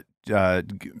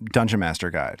Dungeon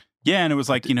Master Guide. Yeah, and it was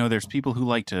like, there's people who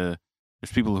like to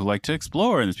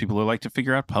explore, and there's people who like to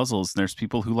figure out puzzles, and there's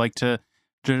people who like to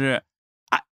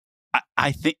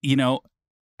I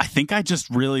think I just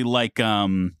really like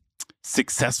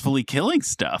successfully killing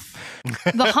stuff.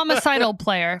 The homicidal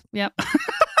player. Yep.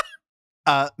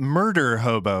 Murder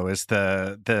hobo is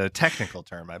the technical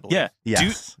term, I believe. Yeah.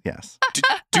 Yes.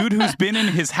 Dude who's been in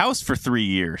his house for 3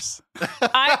 years.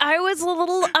 I'm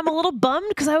a little bummed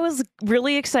because I was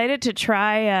really excited to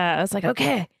try. I was like,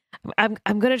 okay, I'm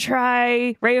gonna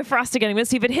try Ray of Frost again. I'm gonna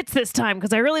see if it hits this time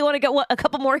because I really want to get a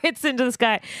couple more hits into this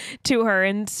guy to her,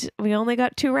 and we only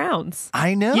got 2 rounds.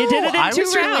 I know. You did it in I 2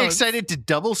 was really rounds. excited to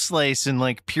double slice and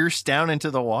like pierce down into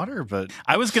the water, but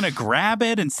I was gonna grab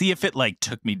it and see if it like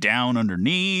took me down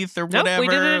underneath or Nope, whatever. we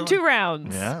did it in 2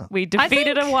 rounds. Yeah. We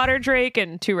defeated think- a water drake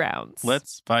in 2 rounds.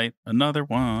 Let's fight another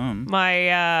one.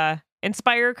 My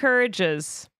Inspire Courage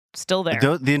is still there.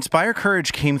 The Inspire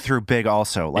Courage came through big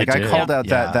also. Like It I did. called out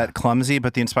Yeah. that clumsy,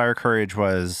 but the Inspire Courage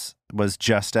was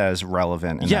just as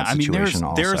relevant in Yeah, that I mean, situation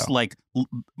also. there's like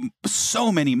so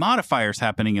many modifiers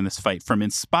happening in this fight, from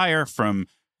Inspire, from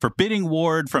Forbidding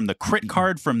Ward, from the crit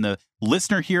card, from the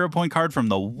Listener Hero Point card, from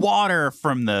the water,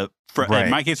 from Right. in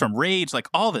my case, from Rage, like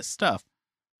all this stuff.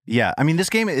 Yeah, I mean, this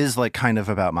game is like kind of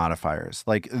about modifiers.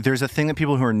 Like, there's a thing that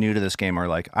people who are new to this game are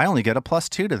like, I only get a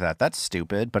 +2 to that. That's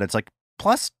stupid. But it's like,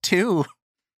 +2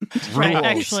 Right, rules.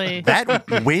 actually.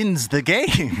 That wins the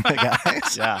game,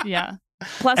 guys. yeah. Yeah.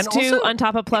 Plus And 2 also- on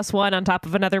top of +1 on top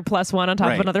of another +1 on top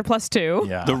Right. of another +2.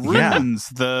 Yeah. The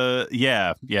runes,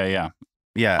 yeah.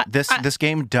 Yeah, this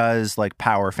game does like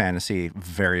power fantasy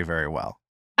very, very well.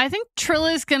 I think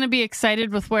Trilla's going to be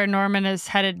excited with where Norman is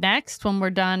headed next when we're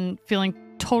done feeling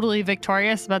totally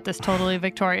victorious about this totally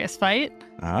victorious fight.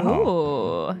 Oh.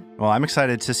 Ooh. Well, I'm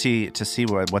excited to see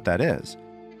what that is.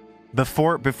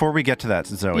 Before we get to that,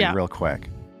 Zoe, Yeah. real quick.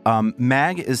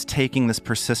 Mag is taking this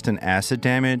persistent acid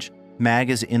damage.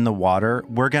 Mag is in the water.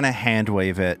 We're gonna hand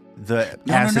wave it. The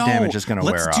acid damage is gonna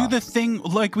wear off. Let's do the thing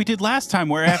like we did last time,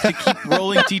 where I have to keep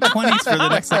rolling d20s for the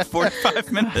next like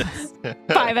 45 minutes.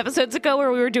 5 episodes ago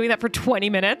where we were doing that for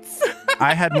 20 minutes.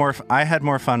 I had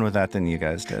more fun with that than you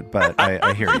guys did, but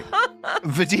I hear you.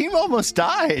 Vadim almost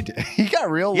died. He got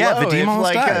real Yeah, low. Vadim if,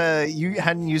 almost like, died. You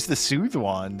hadn't used the soothe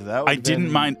wand. That I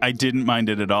didn't mind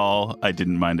it at all. I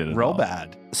didn't mind it at real all.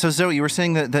 bad. So Zoe, you were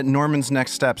saying that Norman's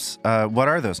next steps. What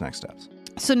are those next steps?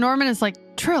 So Norman is like,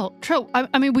 Trill,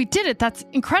 I mean, we did it. That's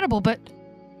incredible, but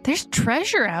there's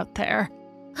treasure out there.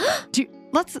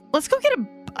 Let's go get a...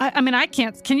 I mean, I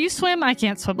can't... Can you swim? I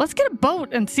can't swim. Let's get a boat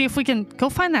and see if we can go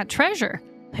find that treasure.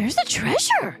 There's a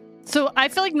treasure. So I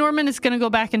feel like Norman is going to go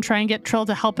back and try and get Trill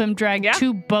to help him drag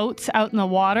 2 boats out in the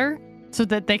water so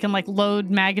that they can like load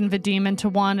Mag and Vadim into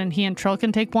one, and he and Trill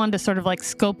can take one to sort of like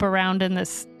scope around in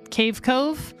this cave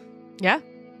cove. Yeah.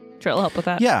 Trill will help with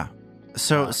that. Yeah.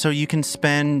 So you can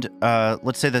spend,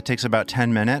 let's say that takes about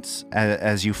 10 minutes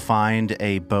as you find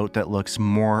a boat that looks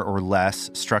more or less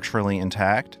structurally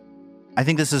intact. I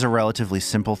think this is a relatively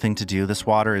simple thing to do. This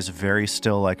water is very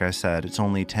still, like I said. It's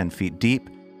only 10 feet deep.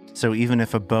 So even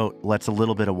if a boat lets a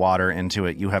little bit of water into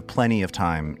it, you have plenty of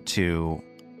time to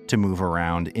move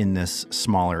around in this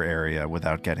smaller area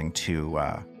without getting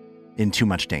in too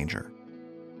much danger.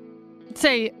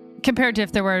 Say, compared to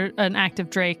if there were an active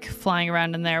drake flying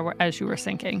around in there as you were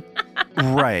sinking.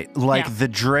 Right. Like Yeah. the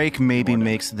drake maybe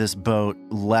makes this boat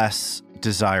less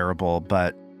desirable,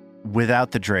 but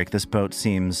without the drake, this boat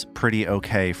seems pretty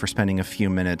okay for spending a few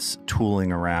minutes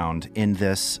tooling around in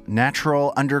this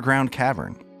natural underground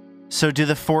cavern. So do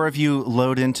the 4 of you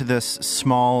load into this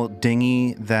small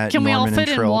dinghy that Can we all Norman fit and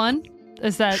in Trill... one?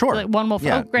 Is that Sure. like one will fit?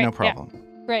 Yeah, Oh, great. no problem.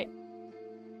 Yeah, great.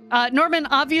 Norman,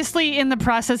 obviously in the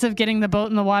process of getting the boat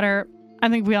in the water, I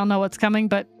think we all know what's coming,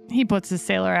 but he puts his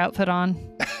sailor outfit on.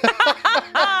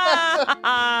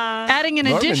 Adding an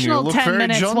Norman, you additional look 10 very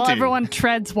minutes while jaunty. everyone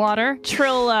treads water.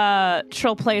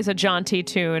 Trill plays a jaunty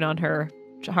tune on her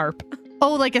harp.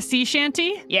 Oh, like a sea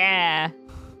shanty? Yeah.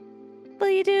 What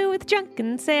will you do with a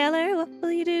drunken sailor? What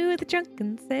will you do with a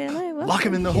drunken sailor? What Lock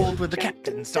him will in the you do hold with the a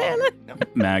captain's drunken dog. sailor? No.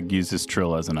 Mag uses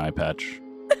Trill as an eye patch.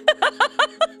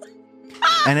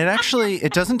 And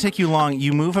it doesn't take you long.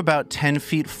 You move about 10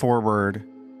 feet forward.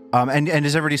 And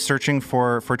is everybody searching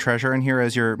for treasure in here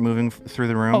as you're moving through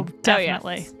the room? Oh,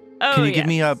 definitely. Oh,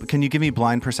 Can you give me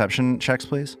blind perception checks,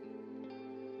 please?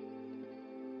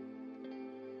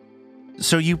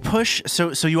 So you push.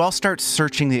 So you all start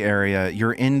searching the area.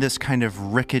 You're in this kind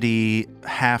of rickety,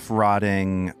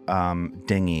 half-rotting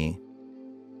dinghy,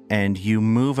 and you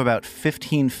move about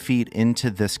 15 feet into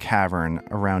this cavern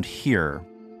around here,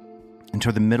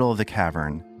 into the middle of the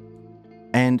cavern,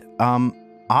 and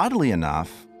oddly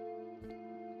enough,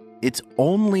 it's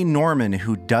only Norman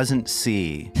who doesn't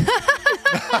see.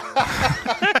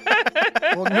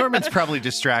 Well, Norman's probably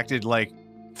distracted, like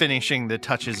finishing the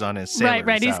touches on his sailors.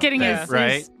 Right. He's out getting there, his,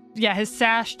 right. his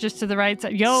sash just to the right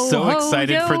side. Yo, So ho,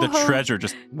 excited yo, for the ho. treasure,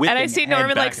 just whipping And I see head Norman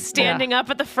back like and forth. standing up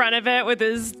at the front of it with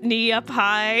his knee up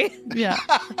high. Yeah.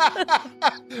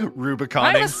 Rubiconing.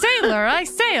 I'm a sailor. I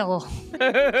sail.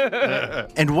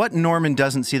 And what Norman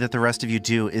doesn't see that the rest of you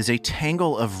do is a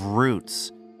tangle of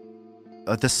roots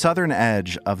at the southern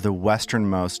edge of the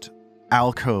westernmost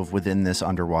alcove within this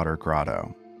underwater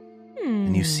grotto.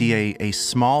 And you see a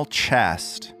small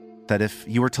chest that if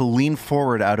you were to lean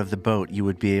forward out of the boat, you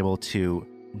would be able to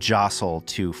jostle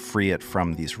to free it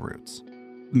from these roots.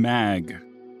 Mag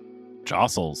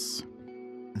jostles.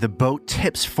 The boat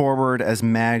tips forward as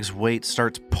Mag's weight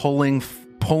starts pulling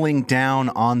down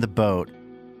on the boat.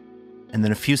 And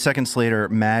then a few seconds later,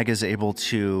 Mag is able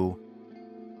to,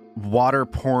 water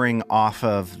pouring off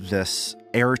of this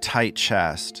airtight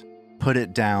chest, put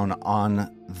it down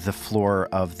on the floor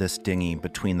of this dinghy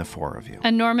between the four of you.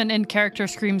 And Norman in character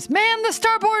screams, "Man the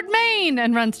starboard main!"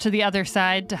 and runs to the other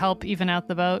side to help even out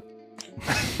the boat.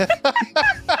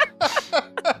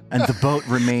 And the boat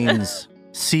remains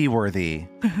seaworthy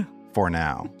for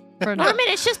now. Norman,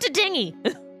 it's just a dinghy.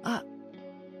 Aye,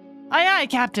 aye,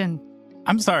 Captain.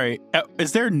 I'm sorry.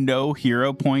 Is there no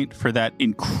hero point for that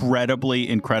incredibly,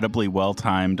 incredibly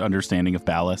well-timed understanding of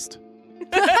ballast?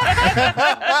 You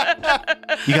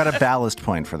got a ballast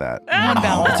point for that. One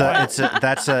ballast.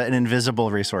 That's an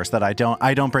invisible resource that I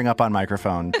don't bring up on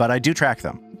microphone, but I do track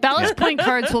them. Ballast point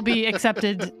cards will be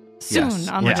accepted soon Yes,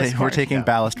 on the Discord. we're taking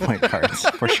ballast point cards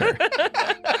for sure.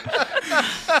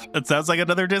 That sounds like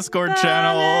another Discord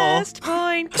channel. Ballast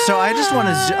point So I just want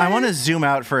card. to zoom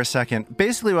out for a second.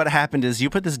 Basically, what happened is you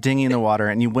put this dinghy in the water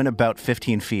and you went about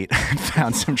 15 feet and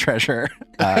found some treasure.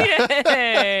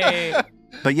 Yay!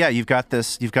 But yeah, you've got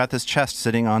this chest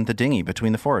sitting on the dinghy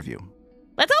between the four of you.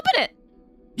 Let's open it.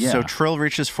 Yeah. So Trill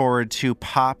reaches forward to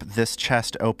pop this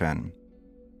chest open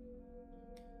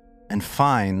and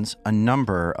finds a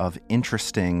number of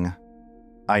interesting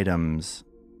items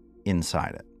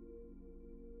inside it.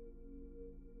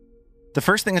 The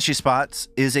first thing that she spots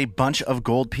is a bunch of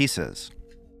gold pieces.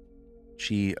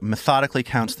 She methodically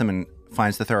counts them and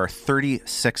finds that there are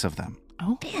 36 of them.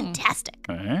 Oh, Fantastic.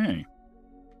 Hey.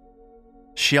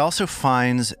 She also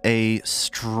finds a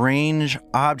strange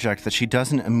object that she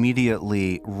doesn't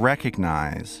immediately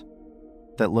recognize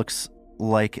that looks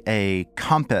like a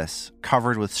compass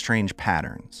covered with strange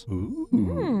patterns.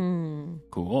 Ooh.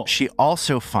 Cool. She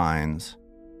also finds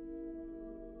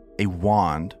a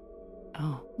wand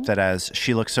Oh. that as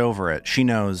she looks over it, she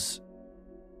knows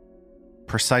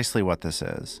precisely what this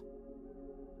is.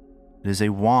 It is a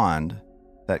wand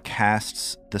that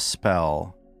casts the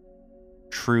spell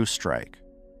True Strike.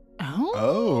 Oh.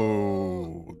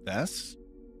 Oh, that's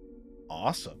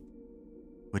awesome.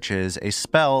 Which is a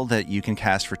spell that you can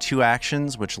cast for 2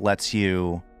 actions, which lets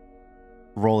you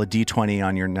roll a d20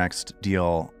 on your next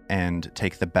deal and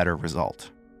take the better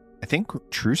result. I think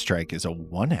True Strike is a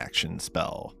 1-action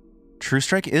spell. True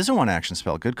Strike is a 1-action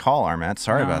spell. Good call, Armat.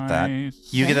 Sorry about that. Nice.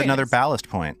 You get another ballast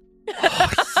point.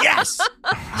 Yes!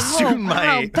 Oh, Soon wow.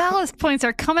 my... Ballast points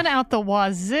are coming out the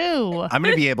wazoo. I'm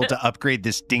going to be able to upgrade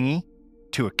this dinghy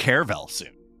to a caravel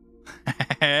soon.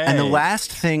 And the Hey.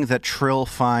 last thing that Trill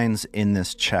finds in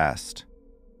this chest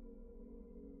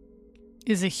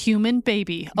Is a human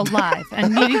baby alive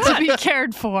and needing to be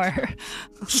cared for.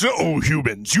 So,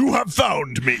 humans, you have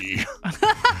found me.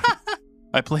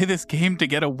 I play this game to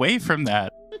get away from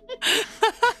that.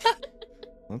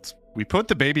 We put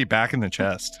the baby back in the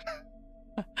chest.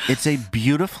 It's a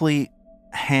beautifully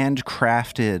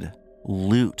handcrafted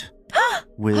lute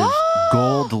with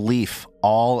gold leaf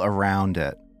all around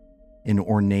it in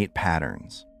ornate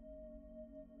patterns.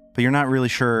 But you're not really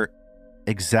sure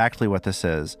exactly what this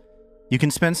is. You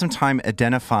can spend some time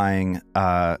identifying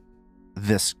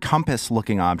this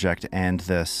compass-looking object and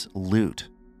this lute.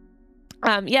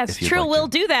 Yes, If you'd Trill like will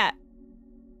to. do that.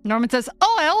 Norman says,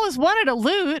 "Oh, I always wanted a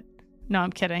lute." No,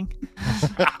 I'm kidding.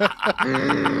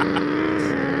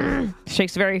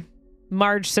 Shakes a very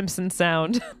Marge Simpson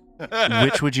sound.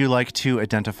 Which would you like to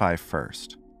identify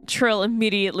first? Trill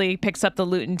immediately picks up the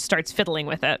lute and starts fiddling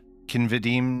with it. Can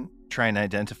Vadim try and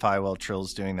identify while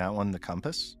Trill's doing that one, the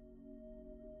compass?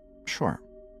 Sure.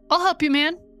 I'll help you,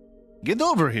 man. Get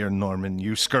over here, Norman,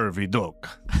 you scurvy dog.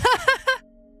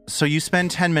 So you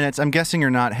spend 10 minutes. I'm guessing you're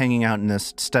not hanging out in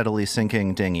this steadily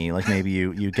sinking dinghy. Like maybe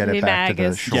you get it Maybe back Mag to the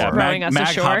is- shore. Yeah, Rowing Mag, us Mag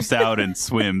ashore. hops out and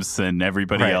swims, and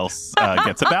everybody Right. else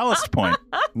gets a ballast point.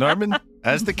 Norman,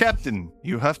 as the captain,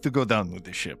 you have to go down with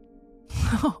the ship.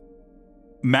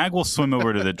 Mag will swim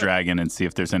over to the dragon and see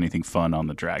if there's anything fun on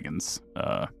the dragon's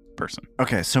person.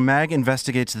 Okay, so Mag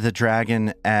investigates the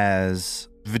dragon as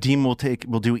Vadim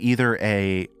will do either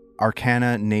a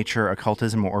Arcana, Nature,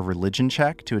 Occultism, or Religion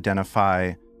check to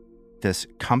identify this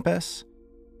compass,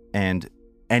 and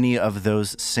any of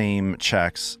those same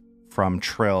checks from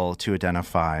Trill to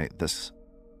identify this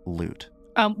lute.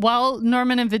 While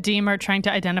Norman and Vadim are trying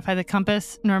to identify the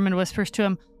compass, Norman whispers to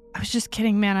him, "I was just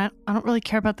kidding, man. I don't really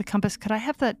care about the compass. Could I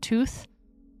have that tooth?"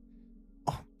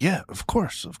 Yeah, of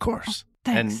course.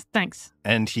 Thanks.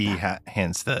 And he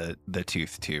hands the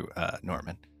tooth to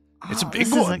Norman. It's a big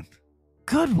this one. Is a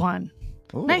good one.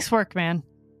 Ooh. Nice work, man.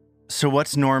 So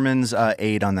what's Norman's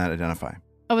aid on that identify?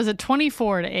 I was a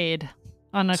 24 to aid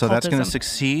on occultism. So that's going to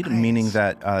succeed, meaning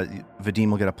that Vadim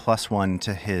will get a +1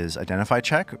 to his identify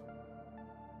check.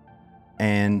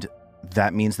 And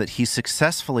that means that he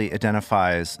successfully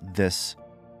identifies this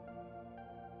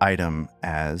item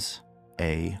as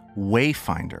a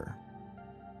wayfinder,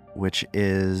 which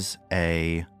is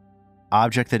a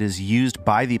object that is used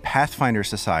by the Pathfinder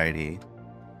Society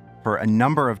for a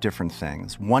number of different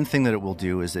things. One thing that it will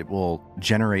do is it will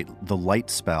generate the light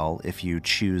spell if you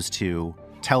choose to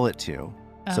tell it to.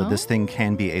 So this thing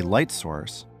can be a light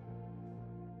source.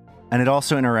 And it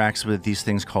also interacts with these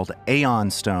things called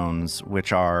Aeon Stones,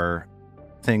 which are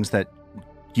things that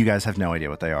you guys have no idea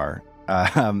what they are.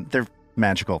 They're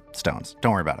magical stones.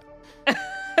 Don't worry about it.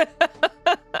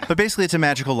 But basically, it's a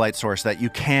magical light source that you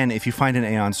can, if you find an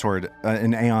Aeon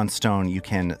Stone, you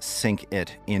can sink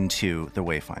it into the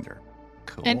Wayfinder.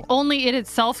 Cool. And only it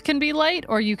itself can be light,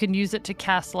 or you can use it to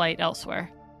cast light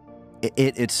elsewhere.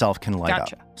 It itself can light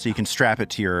Gotcha. up, so you can strap it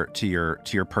to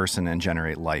your person and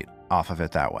generate light off of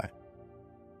it that way.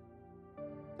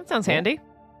 That sounds handy.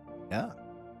 Yeah.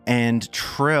 And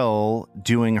Trill,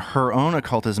 doing her own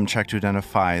occultism check to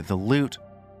identify the loot,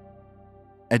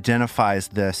 identifies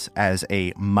this as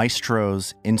a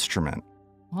maestro's instrument.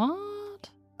 What?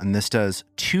 And this does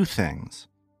two things.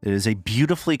 It is a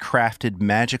beautifully crafted,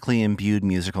 magically imbued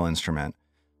musical instrument.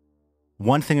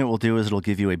 One thing it will do is it'll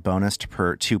give you a bonus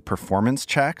to performance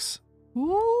checks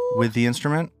Ooh. with the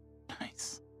instrument.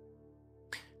 Nice.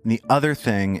 And the other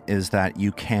thing is that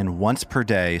you can, once per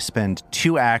day, spend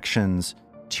 2 actions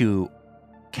to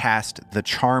cast the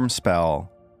charm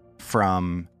spell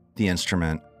from the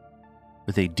instrument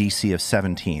with a DC of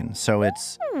 17. So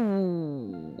it's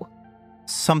Ooh.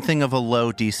 something of a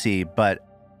low DC, but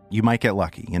you might get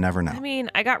lucky. You never know. I mean,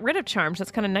 I got rid of charms.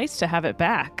 That's kind of nice to have it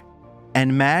back.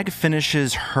 And Mag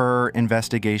finishes her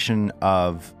investigation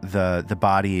of the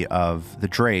body of the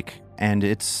Drake, and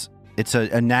it's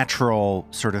a natural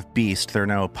sort of beast. There are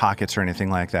no pockets or anything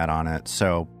like that on it.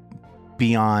 So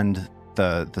beyond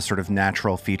the sort of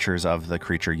natural features of the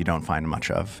creature, you don't find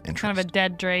much of interest. Kind of a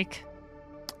dead drake.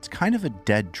 It's kind of a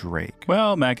dead Drake.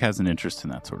 Well, Mag has an interest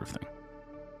in that sort of thing.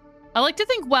 I like to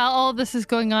think while all of this is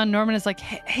going on, Norman is like,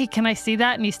 hey, can I see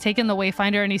that? And he's taking the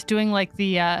Wayfinder and he's doing like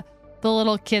the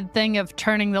little kid thing of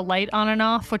turning the light on and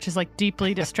off, which is like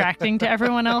deeply distracting to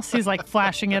everyone else. He's like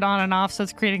flashing it on and off, so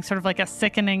it's creating sort of like a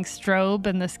sickening strobe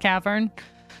in this cavern.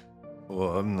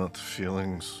 Well, I'm not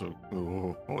feeling so.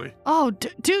 Oh boy. Oh,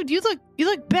 dude, you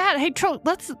look bad. Hey, Tro,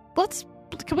 let's.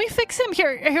 Can we fix him?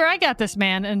 Here, I got this,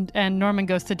 man. And Norman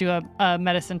goes to do a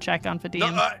medicine check on Vadim.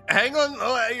 No, hang on.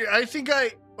 I think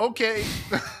okay.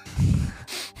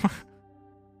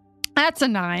 That's a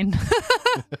 9.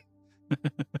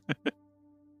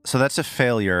 So that's a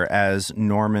failure, as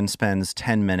Norman spends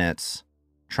 10 minutes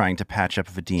trying to patch up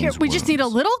Vadim's Here, we just need a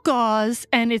wounds. little gauze,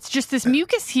 and it's just this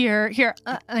mucus here. Here,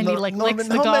 I need like Norman, licks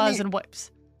the how gauze many- and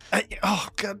wipes. Oh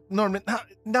God, Norman!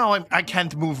 Now I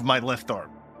can't move my left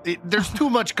arm. There's too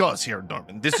much gauze here,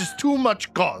 Norman. This is too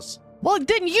much gauze. Well,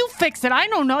 then you fix it. I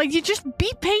don't know. You just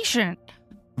be patient.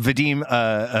 Vadim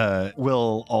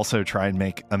will also try and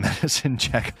make a medicine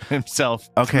check himself.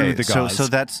 Okay, through the gauze. so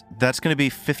that's going to be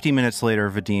 50 minutes later.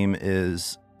 Vadim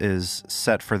is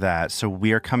set for that. So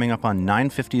we are coming up on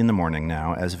 9:50 in the morning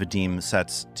now, as Vadim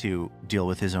sets to deal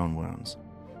with his own wounds.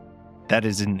 That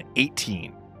is an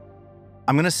 18.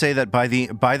 I'm going to say that by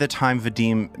the time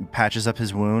Vadim patches up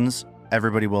his wounds,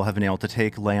 everybody will have been able to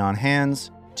take lay on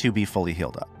hands to be fully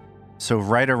healed up. So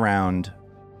right around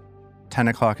 10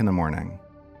 o'clock in the morning,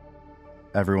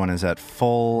 everyone is at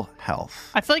full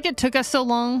health. I feel like it took us so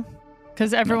long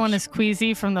because everyone is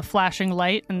queasy from the flashing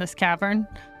light in this cavern.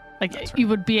 Like, That's right. you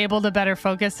would be able to better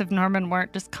focus if Norman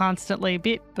weren't just constantly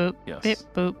beep, boop, Yes. beep,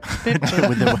 boop, beep, boop.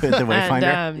 with the Wayfinder.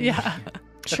 And Yeah.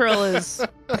 Trill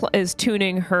is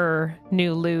tuning her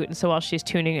new lute, and so while she's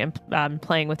tuning and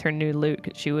playing with her new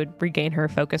lute, she would regain her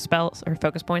focus spells or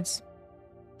focus points.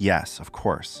 Yes, of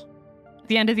course. At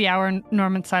the end of the hour,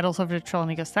 Norman sidles over to Trill and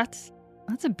he goes, that's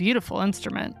a beautiful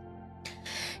instrument.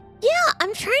 Yeah,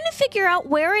 I'm trying to figure out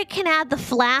where I can add the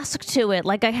flask to it,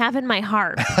 like I have in my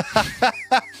heart.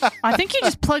 I think you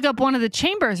just plug up one of the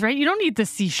chambers, right? You don't need the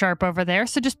C sharp over there,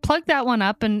 so just plug that one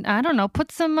up and, I don't know,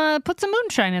 put some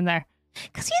moonshine in there.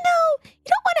 Because, you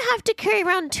don't want to have to carry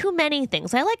around too many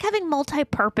things. I like having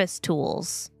multi-purpose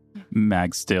tools.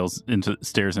 Mag stares into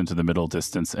the middle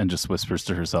distance and just whispers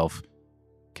to herself,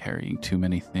 "Carrying too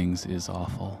many things is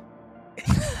awful."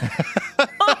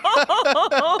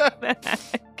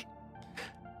 back.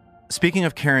 Speaking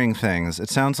of carrying things, it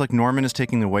sounds like Norman is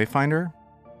taking the Wayfinder.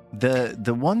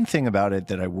 The one thing about it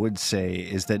that I would say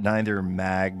is that neither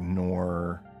Mag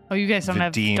nor Oh, you guys don't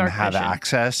have Vadim dark have vision.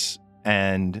 access,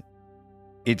 and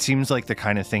it seems like the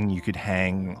kind of thing you could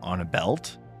hang on a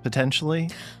belt potentially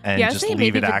and Yeah, I was just saying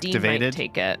leave maybe it Vadim activated. might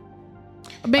take it.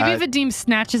 Maybe Uh, Vadim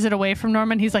snatches it away from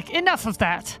Norman. He's like, enough of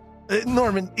that.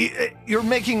 Norman, you're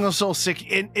making us all sick.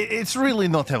 It's really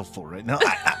not helpful right now.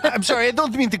 I'm sorry. I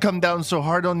don't mean to come down so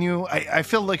hard on you. I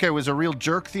feel like I was a real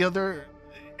jerk the other.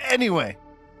 Anyway.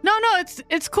 No,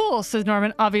 it's cool, says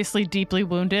Norman, obviously deeply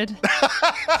wounded.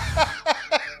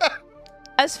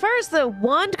 As far as the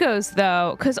wand goes,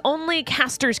 though, because only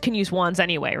casters can use wands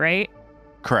anyway, right?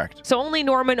 Correct. So only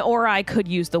Norman or I could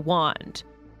use the wand.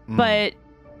 But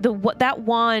that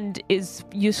wand is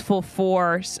useful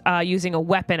for using a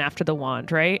weapon after the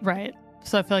wand, right? Right.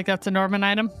 So I feel like that's a Norman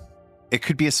item. It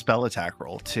could be a spell attack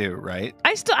roll too, right?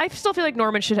 I still feel like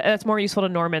Norman that's more useful to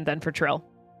Norman than for Trill.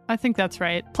 I think that's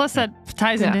right. Plus, that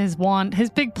ties into his wand, his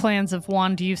big plans of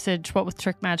wand usage, what with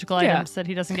trick magical items that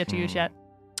he doesn't get to use yet.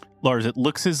 Lars, it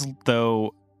looks as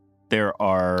though there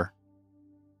are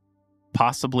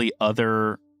possibly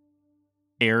other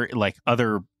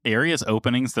areas,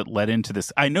 openings that led into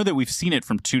this. I know that we've seen it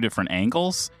from two different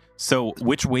angles. So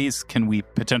which ways can we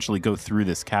potentially go through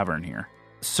this cavern here?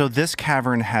 So this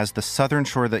cavern has the southern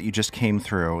shore that you just came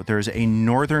through. There's a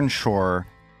northern shore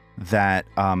that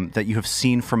that you have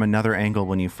seen from another angle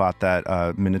when you fought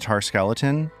that Minotaur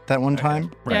skeleton that one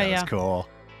time. Yeah, That's cool.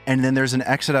 And then there's an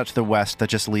exit out to the west that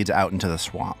just leads out into the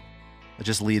swamp. It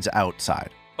just leads outside.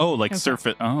 Oh, like Okay.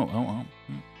 surface. Oh.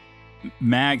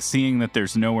 Mag, seeing that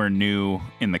there's nowhere new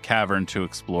in the cavern to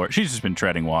explore, she's just been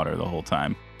treading water the whole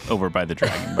time over by the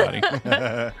dragon body.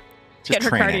 Just Get her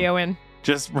training. cardio in.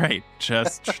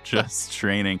 Just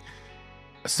training.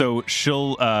 So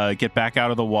she'll get back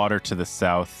out of the water to the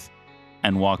south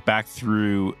and walk back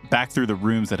through the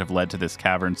rooms that have led to this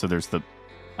cavern. So there's the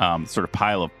sort of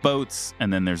pile of boats,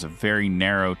 and then there's a very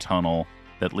narrow tunnel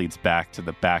that leads back to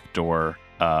the back door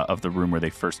of the room where they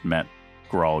first met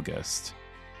Gralgust.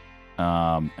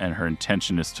 And her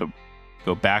intention is to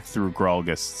go back through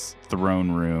Gralgust's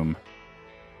throne room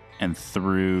and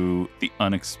through the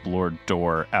unexplored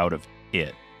door out of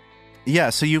it. Yeah,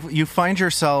 so you find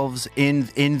yourselves in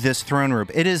this throne room.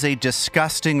 It is a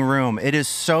disgusting room. It is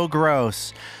so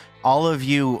gross. All of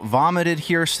you vomited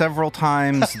here several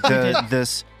times.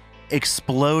 This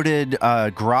exploded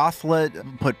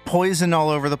grothlet put poison all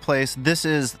over the place. This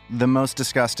is the most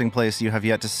disgusting place you have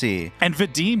yet to see. And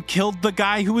Vadim killed the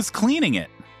guy who was cleaning it.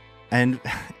 And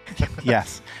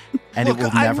yes, and Look, it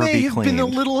will never I may be have cleaned. been a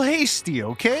little hasty,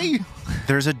 okay?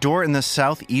 There's a door in the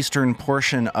southeastern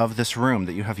portion of this room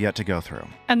that you have yet to go through.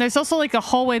 And there's also like a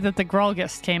hallway that the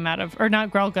Gralgust came out of, or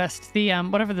not Gralgust, the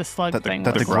whatever the slug thing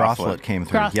That was. the grothlet came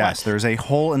through. Grothlet. Yes, there's a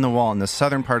hole in the wall in the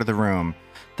southern part of the room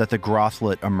that the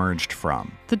grothlet emerged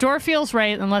from. The door feels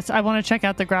right, unless I want to check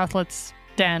out the Grothlet's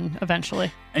den eventually.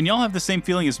 And y'all have the same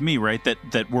feeling as me, right?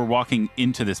 That we're walking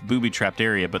into this booby-trapped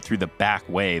area, but through the back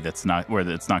way that's not going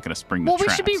to spring the Well, we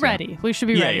traps. should be ready. We should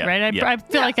be Yeah, ready, yeah, right? yeah. I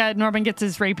feel like Norman gets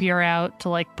his rapier out to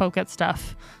like poke at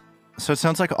stuff. So it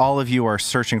sounds like all of you are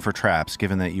searching for traps,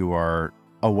 given that you are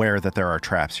aware that there are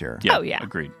traps here. Yeah, Oh, yeah.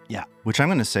 Agreed. Which I'm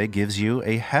going to say gives you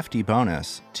a hefty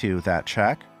bonus to that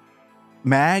check.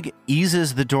 Mag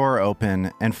eases the door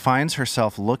open and finds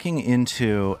herself looking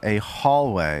into a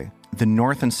hallway. The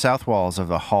north and south walls of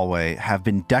the hallway have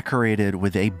been decorated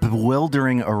with a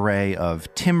bewildering array of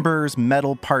timbers,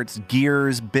 metal parts,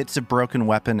 gears, bits of broken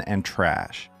weapon, and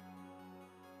trash.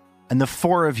 And the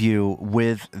four of you,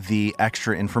 with the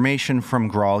extra information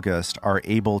from Gralgust, are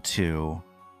able to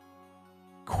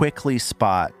quickly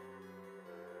spot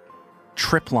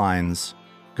trip lines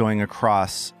going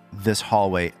across this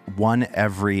hallway, one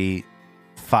every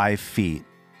 5 feet,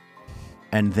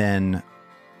 and then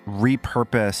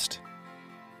repurposed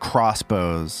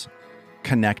crossbows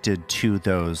connected to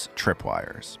those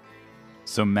tripwires.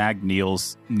 So Mag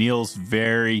kneels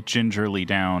very gingerly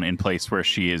down in place where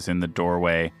she is in the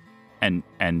doorway and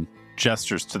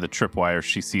gestures to the tripwires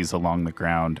she sees along the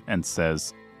ground and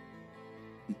says,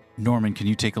 Norman, can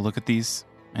you take a look at these?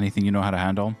 Anything you know how to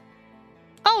handle?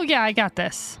 Oh yeah, I got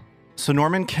this. So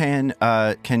Norman can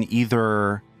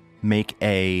either make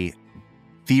a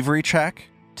thievery check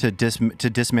to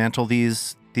dismantle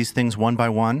these things one by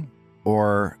one,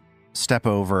 or step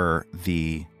over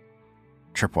the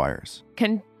tripwires.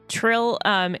 Can Trill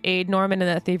aid Norman in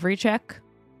that thievery check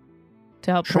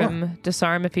to help Sure. him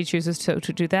disarm if he chooses to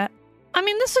do that? I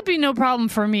mean, this would be no problem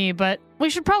for me, but we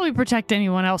should probably protect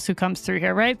anyone else who comes through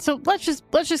here, right? So let's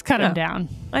just cut him down.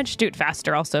 I'd just do it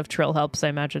faster also if Trill helps, I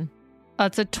imagine.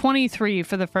 It's a 23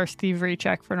 for the first thievery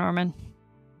check for Norman.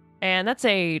 And that's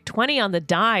a 20 on the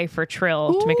die for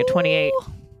Trill to make it 28.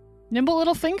 Nimble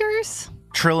little fingers.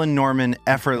 Trill and Norman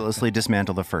effortlessly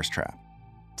dismantle the first trap.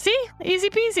 See? Easy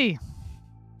peasy.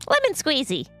 Lemon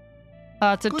squeezy.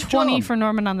 It's a Good 20 job. for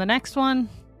Norman on the next one.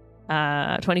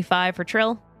 25 for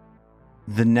Trill.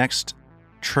 The next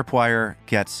tripwire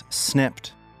gets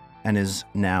snipped and is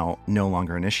now no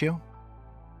longer an issue.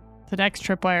 The next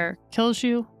tripwire kills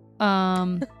you.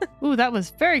 Ooh, that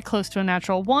was very close to a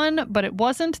natural 1, but it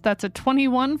wasn't. That's a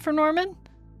 21 for Norman.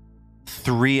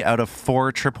 3 out of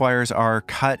 4 tripwires are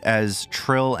cut as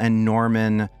Trill and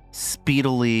Norman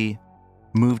speedily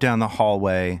move down the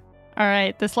hallway. All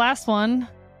right, this last one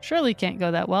surely can't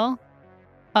go that well.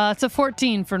 It's a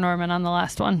 14 for Norman on the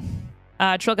last one.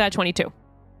 Trill got a 22.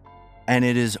 And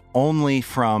it is only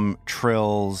from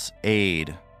Trill's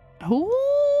aid.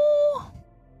 Ooh.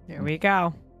 There we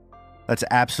go. That's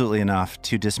absolutely enough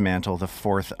to dismantle the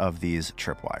 4th of these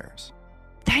tripwires.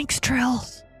 Thanks, Trill.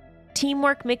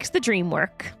 Teamwork makes the dream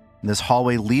work. This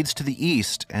hallway leads to the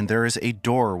east, and there is a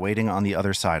door waiting on the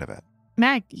other side of it.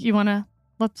 Mag, you wanna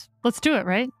let's do it,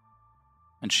 right?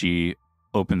 And she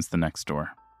opens the next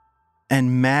door.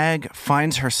 And Mag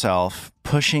finds herself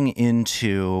pushing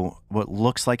into what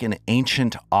looks like an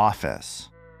ancient office.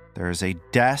 There's a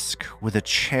desk with a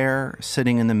chair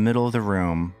sitting in the middle of the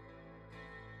room,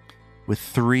 with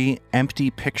 3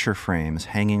 empty picture frames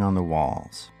hanging on the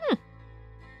walls.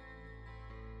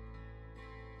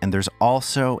 And there's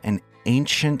also an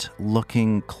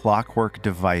ancient-looking clockwork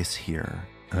device here.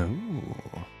 Oh.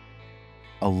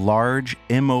 A large,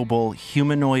 immobile,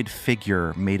 humanoid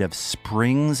figure made of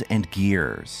springs and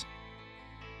gears.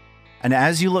 And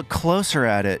as you look closer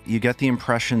at it, you get the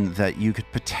impression that you could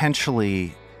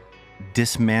potentially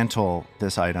dismantle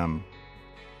this item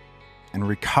and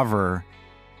recover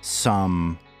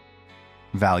some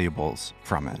valuables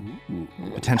from it.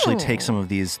 Potentially take some of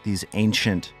these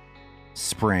ancient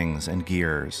springs and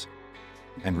gears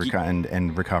and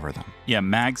recover them. Yeah,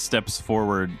 Mag steps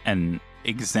forward and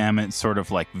examines sort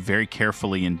of like very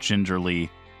carefully and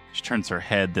gingerly. She turns her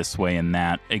head this way and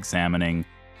that, examining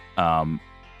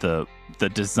the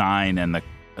design and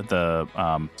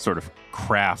the sort of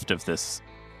craft of this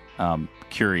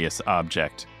curious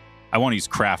object. I want to use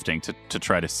crafting to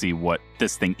try to see what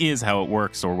this thing is, how it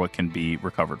works, or what can be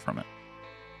recovered from it.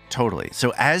 Totally.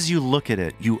 So as you look at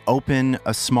it, you open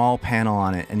a small panel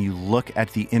on it and you look at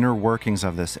the inner workings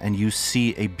of this and you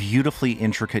see a beautifully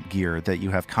intricate gear that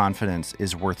you have confidence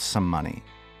is worth some money.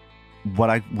 What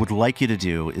I would like you to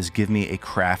do is give me a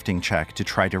crafting check to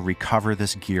try to recover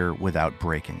this gear without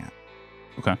breaking it.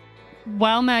 Okay.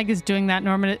 While Mag is doing that,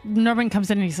 Norman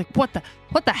comes in and he's like, "What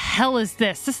the hell is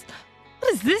this?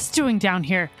 What is this doing down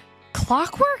here?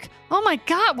 Clockwork? Oh my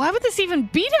god, why would this even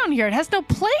be down here? It has no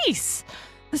place.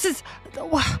 This is..."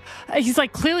 He's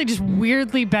like clearly just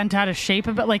weirdly bent out of shape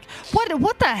a bit. Like,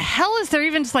 what the hell is there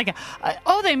even just like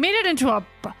they made it into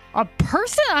a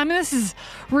person? I mean, this is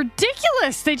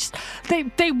ridiculous.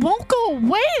 They won't go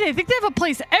away. They think they have a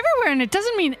place everywhere and it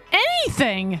doesn't mean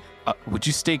anything. Would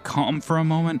you stay calm for a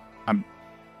moment?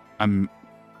 I'm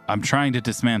trying to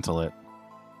dismantle it.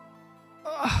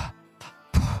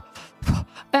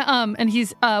 And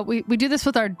he's we do this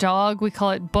with our dog. We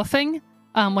call it buffing.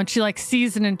 When she like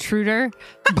sees an intruder,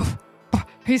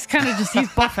 he's kind of just he's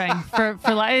buffing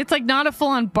for like, it's like not a full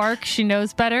on bark. She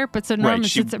knows better, but so Norman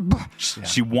sits there.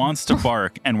 She wants to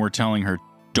bark, and we're telling her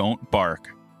don't bark.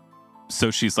 So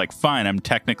she's like, fine, I'm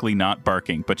technically not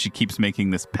barking, but she keeps making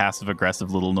this passive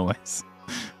aggressive little noise.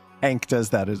 Hank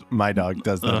does that my dog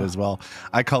does that as well.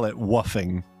 I call it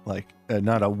woofing, like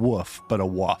not a woof, but a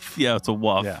woof. Yeah, it's a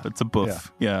woof. Yeah. It's a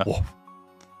boof. Yeah. Woof.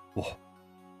 Woof.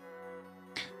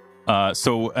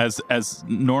 So as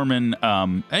Norman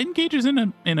engages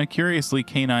in a curiously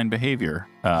canine behavior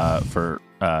for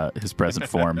his present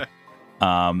form,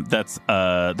 that's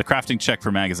the crafting check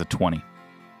for Mag is a 20.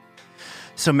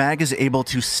 So Mag is able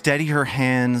to steady her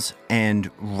hands and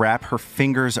wrap her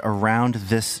fingers around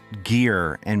this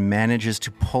gear and manages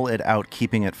to pull it out,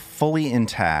 keeping it fully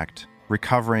intact,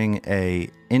 recovering a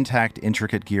intact,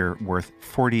 intricate gear worth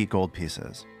 40 gold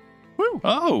pieces. Woo.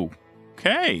 Oh,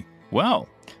 okay. Well,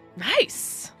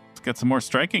 Nice. let's get some more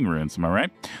striking runes. Am I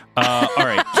right? All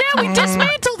right. Yeah, we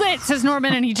dismantled it, says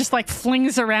Norman, and he just like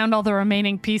flings around all the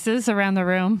remaining pieces around the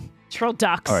room. Trill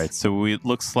ducks. All right. So it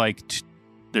looks like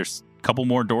there's a couple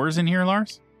more doors in here,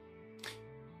 Lars.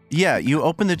 Yeah, you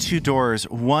open the 2 doors.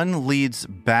 One leads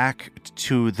back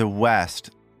to the west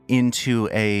into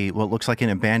what looks like an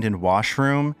abandoned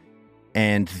washroom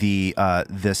and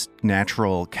this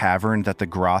natural cavern that the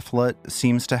Grothlet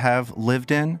seems to have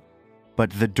lived in.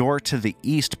 But the door to the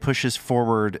east pushes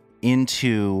forward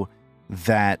into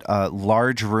that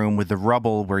large room with the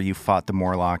rubble where you fought the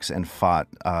Morlocks and fought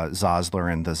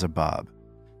Zosler and the Zabub.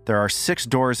 There are 6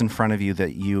 doors in front of you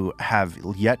that you have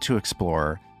yet to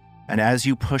explore, and as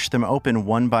you push them open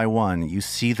one by one, you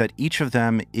see that each of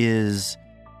them is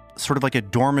sort of like a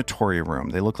dormitory room.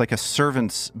 They look like a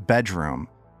servant's bedroom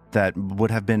that would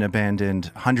have been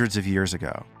abandoned hundreds of years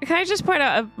ago. Can I just point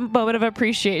out a moment of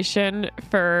appreciation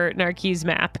for Narki's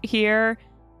map here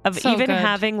of So even good.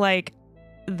 having like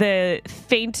the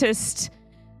faintest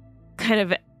kind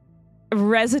of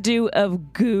residue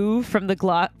of goo from the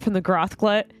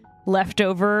Grothglut left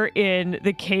over in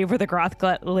the cave where the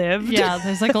Grothglut lived. Yeah,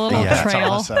 there's like a little Yeah, that's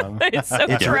trail. Awesome. It's so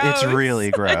It's gross.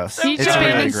 really gross. Each It's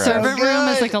abandoned really gross. servant room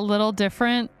is Good. like a little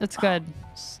different. It's good.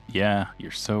 Yeah,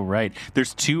 you're so right.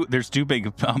 There's two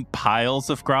big piles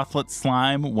of Grothlet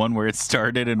slime, one where it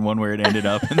started and one where it ended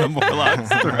up in the Morlock's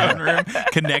throne room,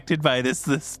 connected by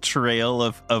this trail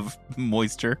of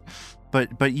moisture.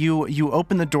 But you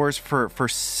open the doors for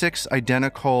 6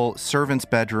 identical servants'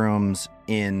 bedrooms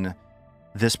in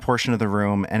this portion of the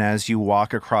room, and as you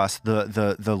walk across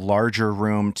the larger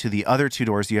room to the other 2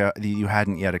 doors you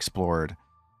hadn't yet explored,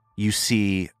 you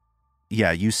see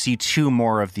 2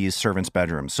 more of these servants'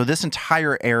 bedrooms. So this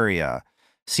entire area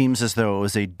seems as though it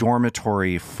was a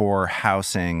dormitory for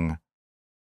housing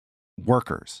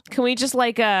workers. Can we just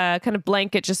like kind of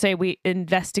blanket just say we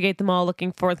investigate them all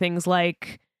looking for things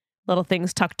like little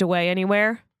things tucked away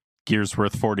anywhere? Gear's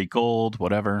worth 40 gold,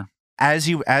 whatever. As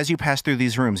you pass through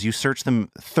these rooms, you search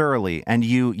them thoroughly, and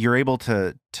you're able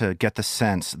to get the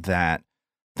sense that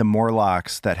the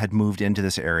Morlocks that had moved into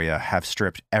this area have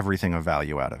stripped everything of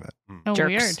value out of it. Oh, Jerks.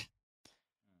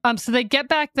 weird. So they get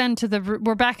back then to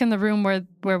we're back in the room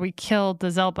where we killed the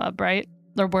Zelbub, right?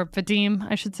 Or where Vadim,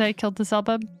 I should say, killed the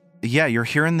Zelbub. Yeah, you're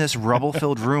here in this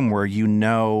rubble-filled room where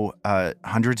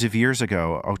hundreds of years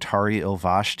ago, Otari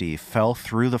Ilvashti fell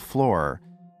through the floor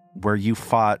where you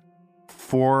fought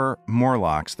 4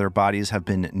 Morlocks. Their bodies have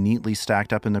been neatly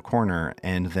stacked up in the corner,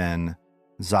 and then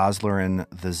Zoslerin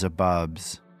the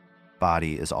Zabub's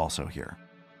body is also here.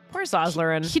 Poor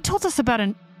Zoslerin. He told us about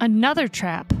another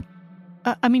trap.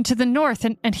 To the north,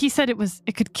 and he said it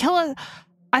could kill us.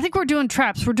 I think we're doing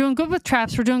traps. We're doing good with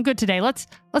traps. We're doing good today. Let's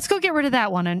go get rid of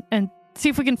that one and see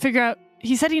if we can figure out.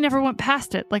 He said he never went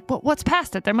past it. Like, what's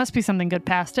past it? There must be something good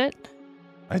past it.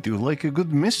 I do like a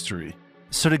good mystery.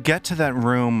 So to get to that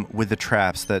room with the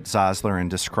traps that Zoslerin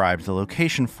described the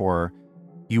location for,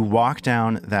 you walk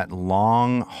down that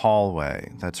long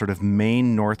hallway, that sort of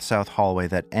main north-south hallway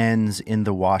that ends in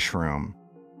the washroom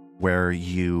where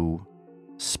you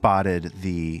spotted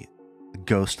the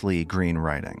ghostly green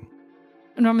writing.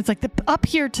 Norman's like, up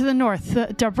here to the north,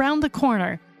 around the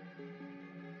corner.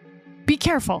 Be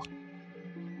careful.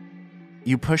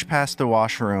 You push past the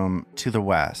washroom to the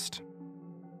west,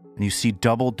 and you see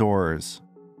double doors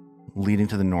leading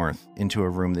to the north into a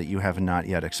room that you have not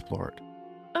yet explored.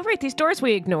 Oh, right, these doors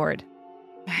we ignored.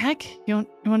 Heck, you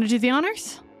want to do the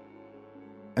honors?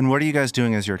 And what are you guys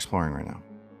doing as you're exploring right now?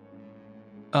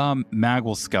 Mag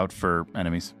will scout for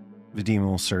enemies. Vadim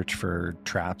will search for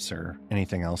traps or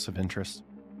anything else of interest.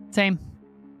 Same.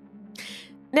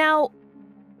 Now,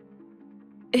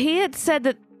 he had said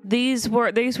that these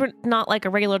were not like a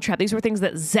regular trap. These were things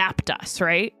that zapped us,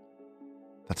 right?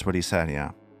 That's what he said,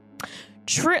 yeah.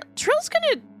 Trill's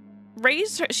gonna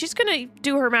raise her. She's gonna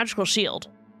do her magical shield.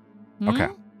 Okay.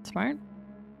 Smart.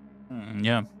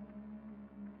 Yeah.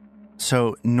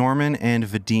 So Norman and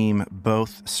Vadim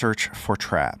both search for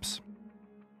traps.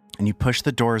 And you push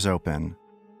the doors open,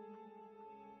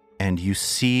 and you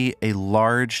see a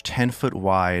large 10-foot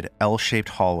wide L-shaped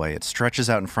hallway. It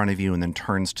stretches out in front of you and then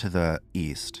turns to the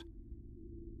east.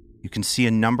 You can see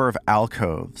a number of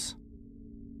alcoves.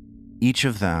 Each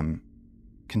of them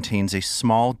contains a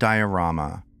small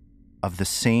diorama of the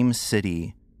same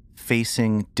city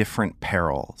facing different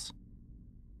perils.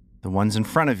 The ones in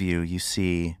front of you, you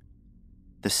see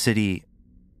the city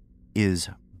is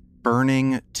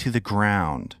burning to the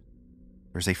ground.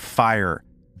 There's a fire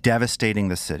devastating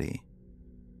the city.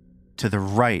 To the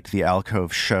right, the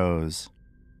alcove shows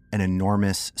an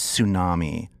enormous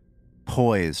tsunami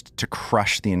poised to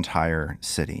crush the entire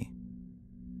city.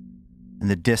 In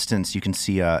the distance, you can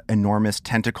see an enormous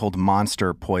tentacled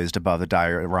monster poised above the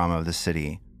diorama of the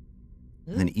city.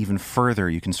 And then even further,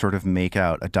 you can sort of make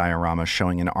out a diorama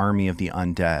showing an army of the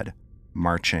undead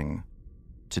marching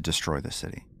to destroy the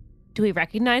city. Do we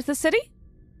recognize the city?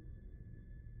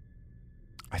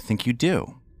 I think you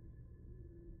do.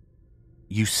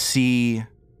 you see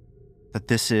that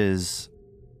this is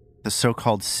the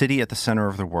so-called city at the center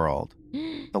of the world,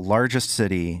 the largest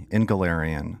city in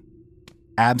Galarian,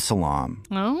 Absalom,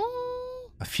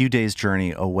 a few days'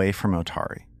 journey away from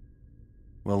Otari.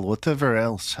 Well, whatever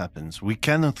else happens, we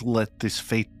cannot let this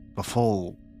fate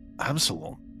befall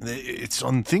Absalom. It's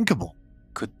unthinkable.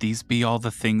 Could these be all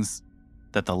the things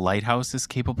that the lighthouse is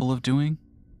capable of doing?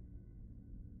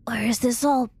 Or is this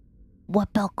all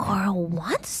what Belcora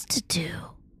wants to do?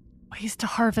 Ways to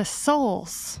harvest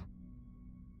souls.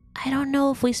 I don't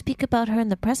know if we speak about her in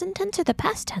the present tense or the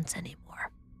past tense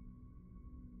anymore.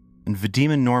 And Vadim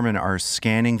and Norman are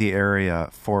scanning the area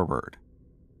forward.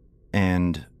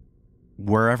 And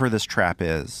wherever this trap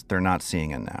is, they're not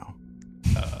seeing it now.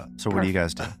 So what do you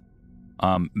guys do?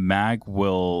 Mag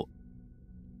will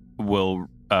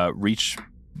reach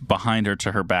behind her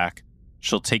to her back.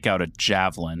 She'll take out a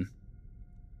javelin.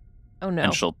 Oh, no.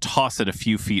 And she'll toss it a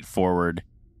few feet forward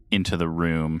into the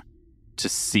room to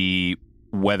see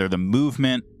whether the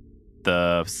movement,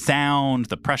 the sound,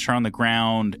 the pressure on the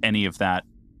ground, any of that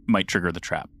might trigger the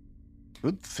trap.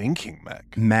 Good thinking,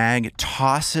 Mag. Mag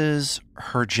tosses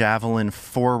her javelin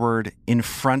forward in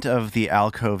front of the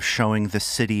alcove, showing the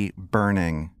city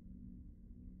burning.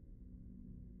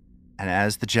 And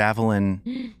as the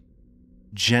javelin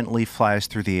gently flies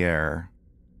through the air,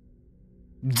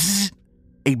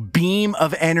 a beam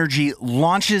of energy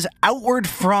launches outward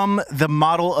from the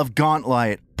model of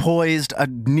Gauntlet, poised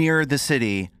near the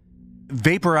city,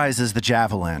 vaporizes the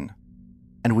javelin,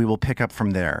 and we will pick up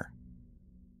from there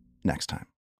next time.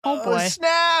 Oh boy.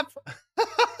 Snap!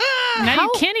 Now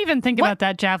you can't even think about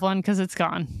that javelin because it's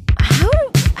gone.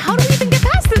 How do we even get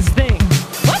past this thing?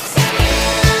 What?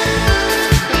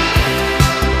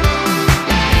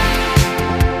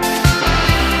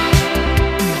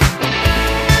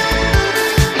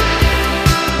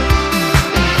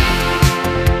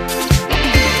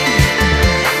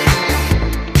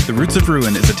 The Roots of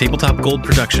Ruin is a Tabletop Gold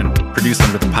production produced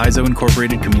under the Paizo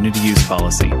Incorporated Community Use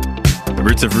Policy. The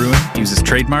Roots of Ruin uses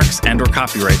trademarks and/or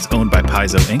copyrights owned by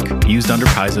Paizo Inc., used under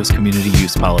Paizo's Community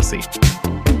Use Policy.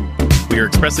 We are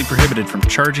expressly prohibited from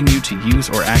charging you to use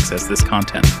or access this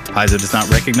content. Paizo does not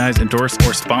recognize, endorse,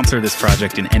 or sponsor this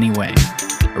project in any way.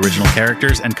 Original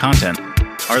characters and content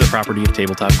are the property of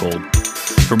Tabletop Gold.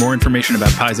 For more information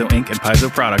about Paizo Inc. and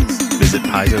Paizo products, visit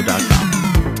paizo.com.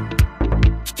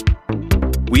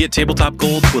 We at Tabletop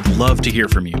Gold would love to hear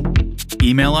from you.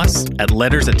 Email us at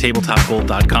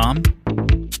letters@tabletopgold.com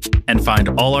and find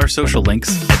all our social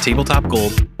links at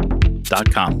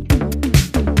tabletopgold.com.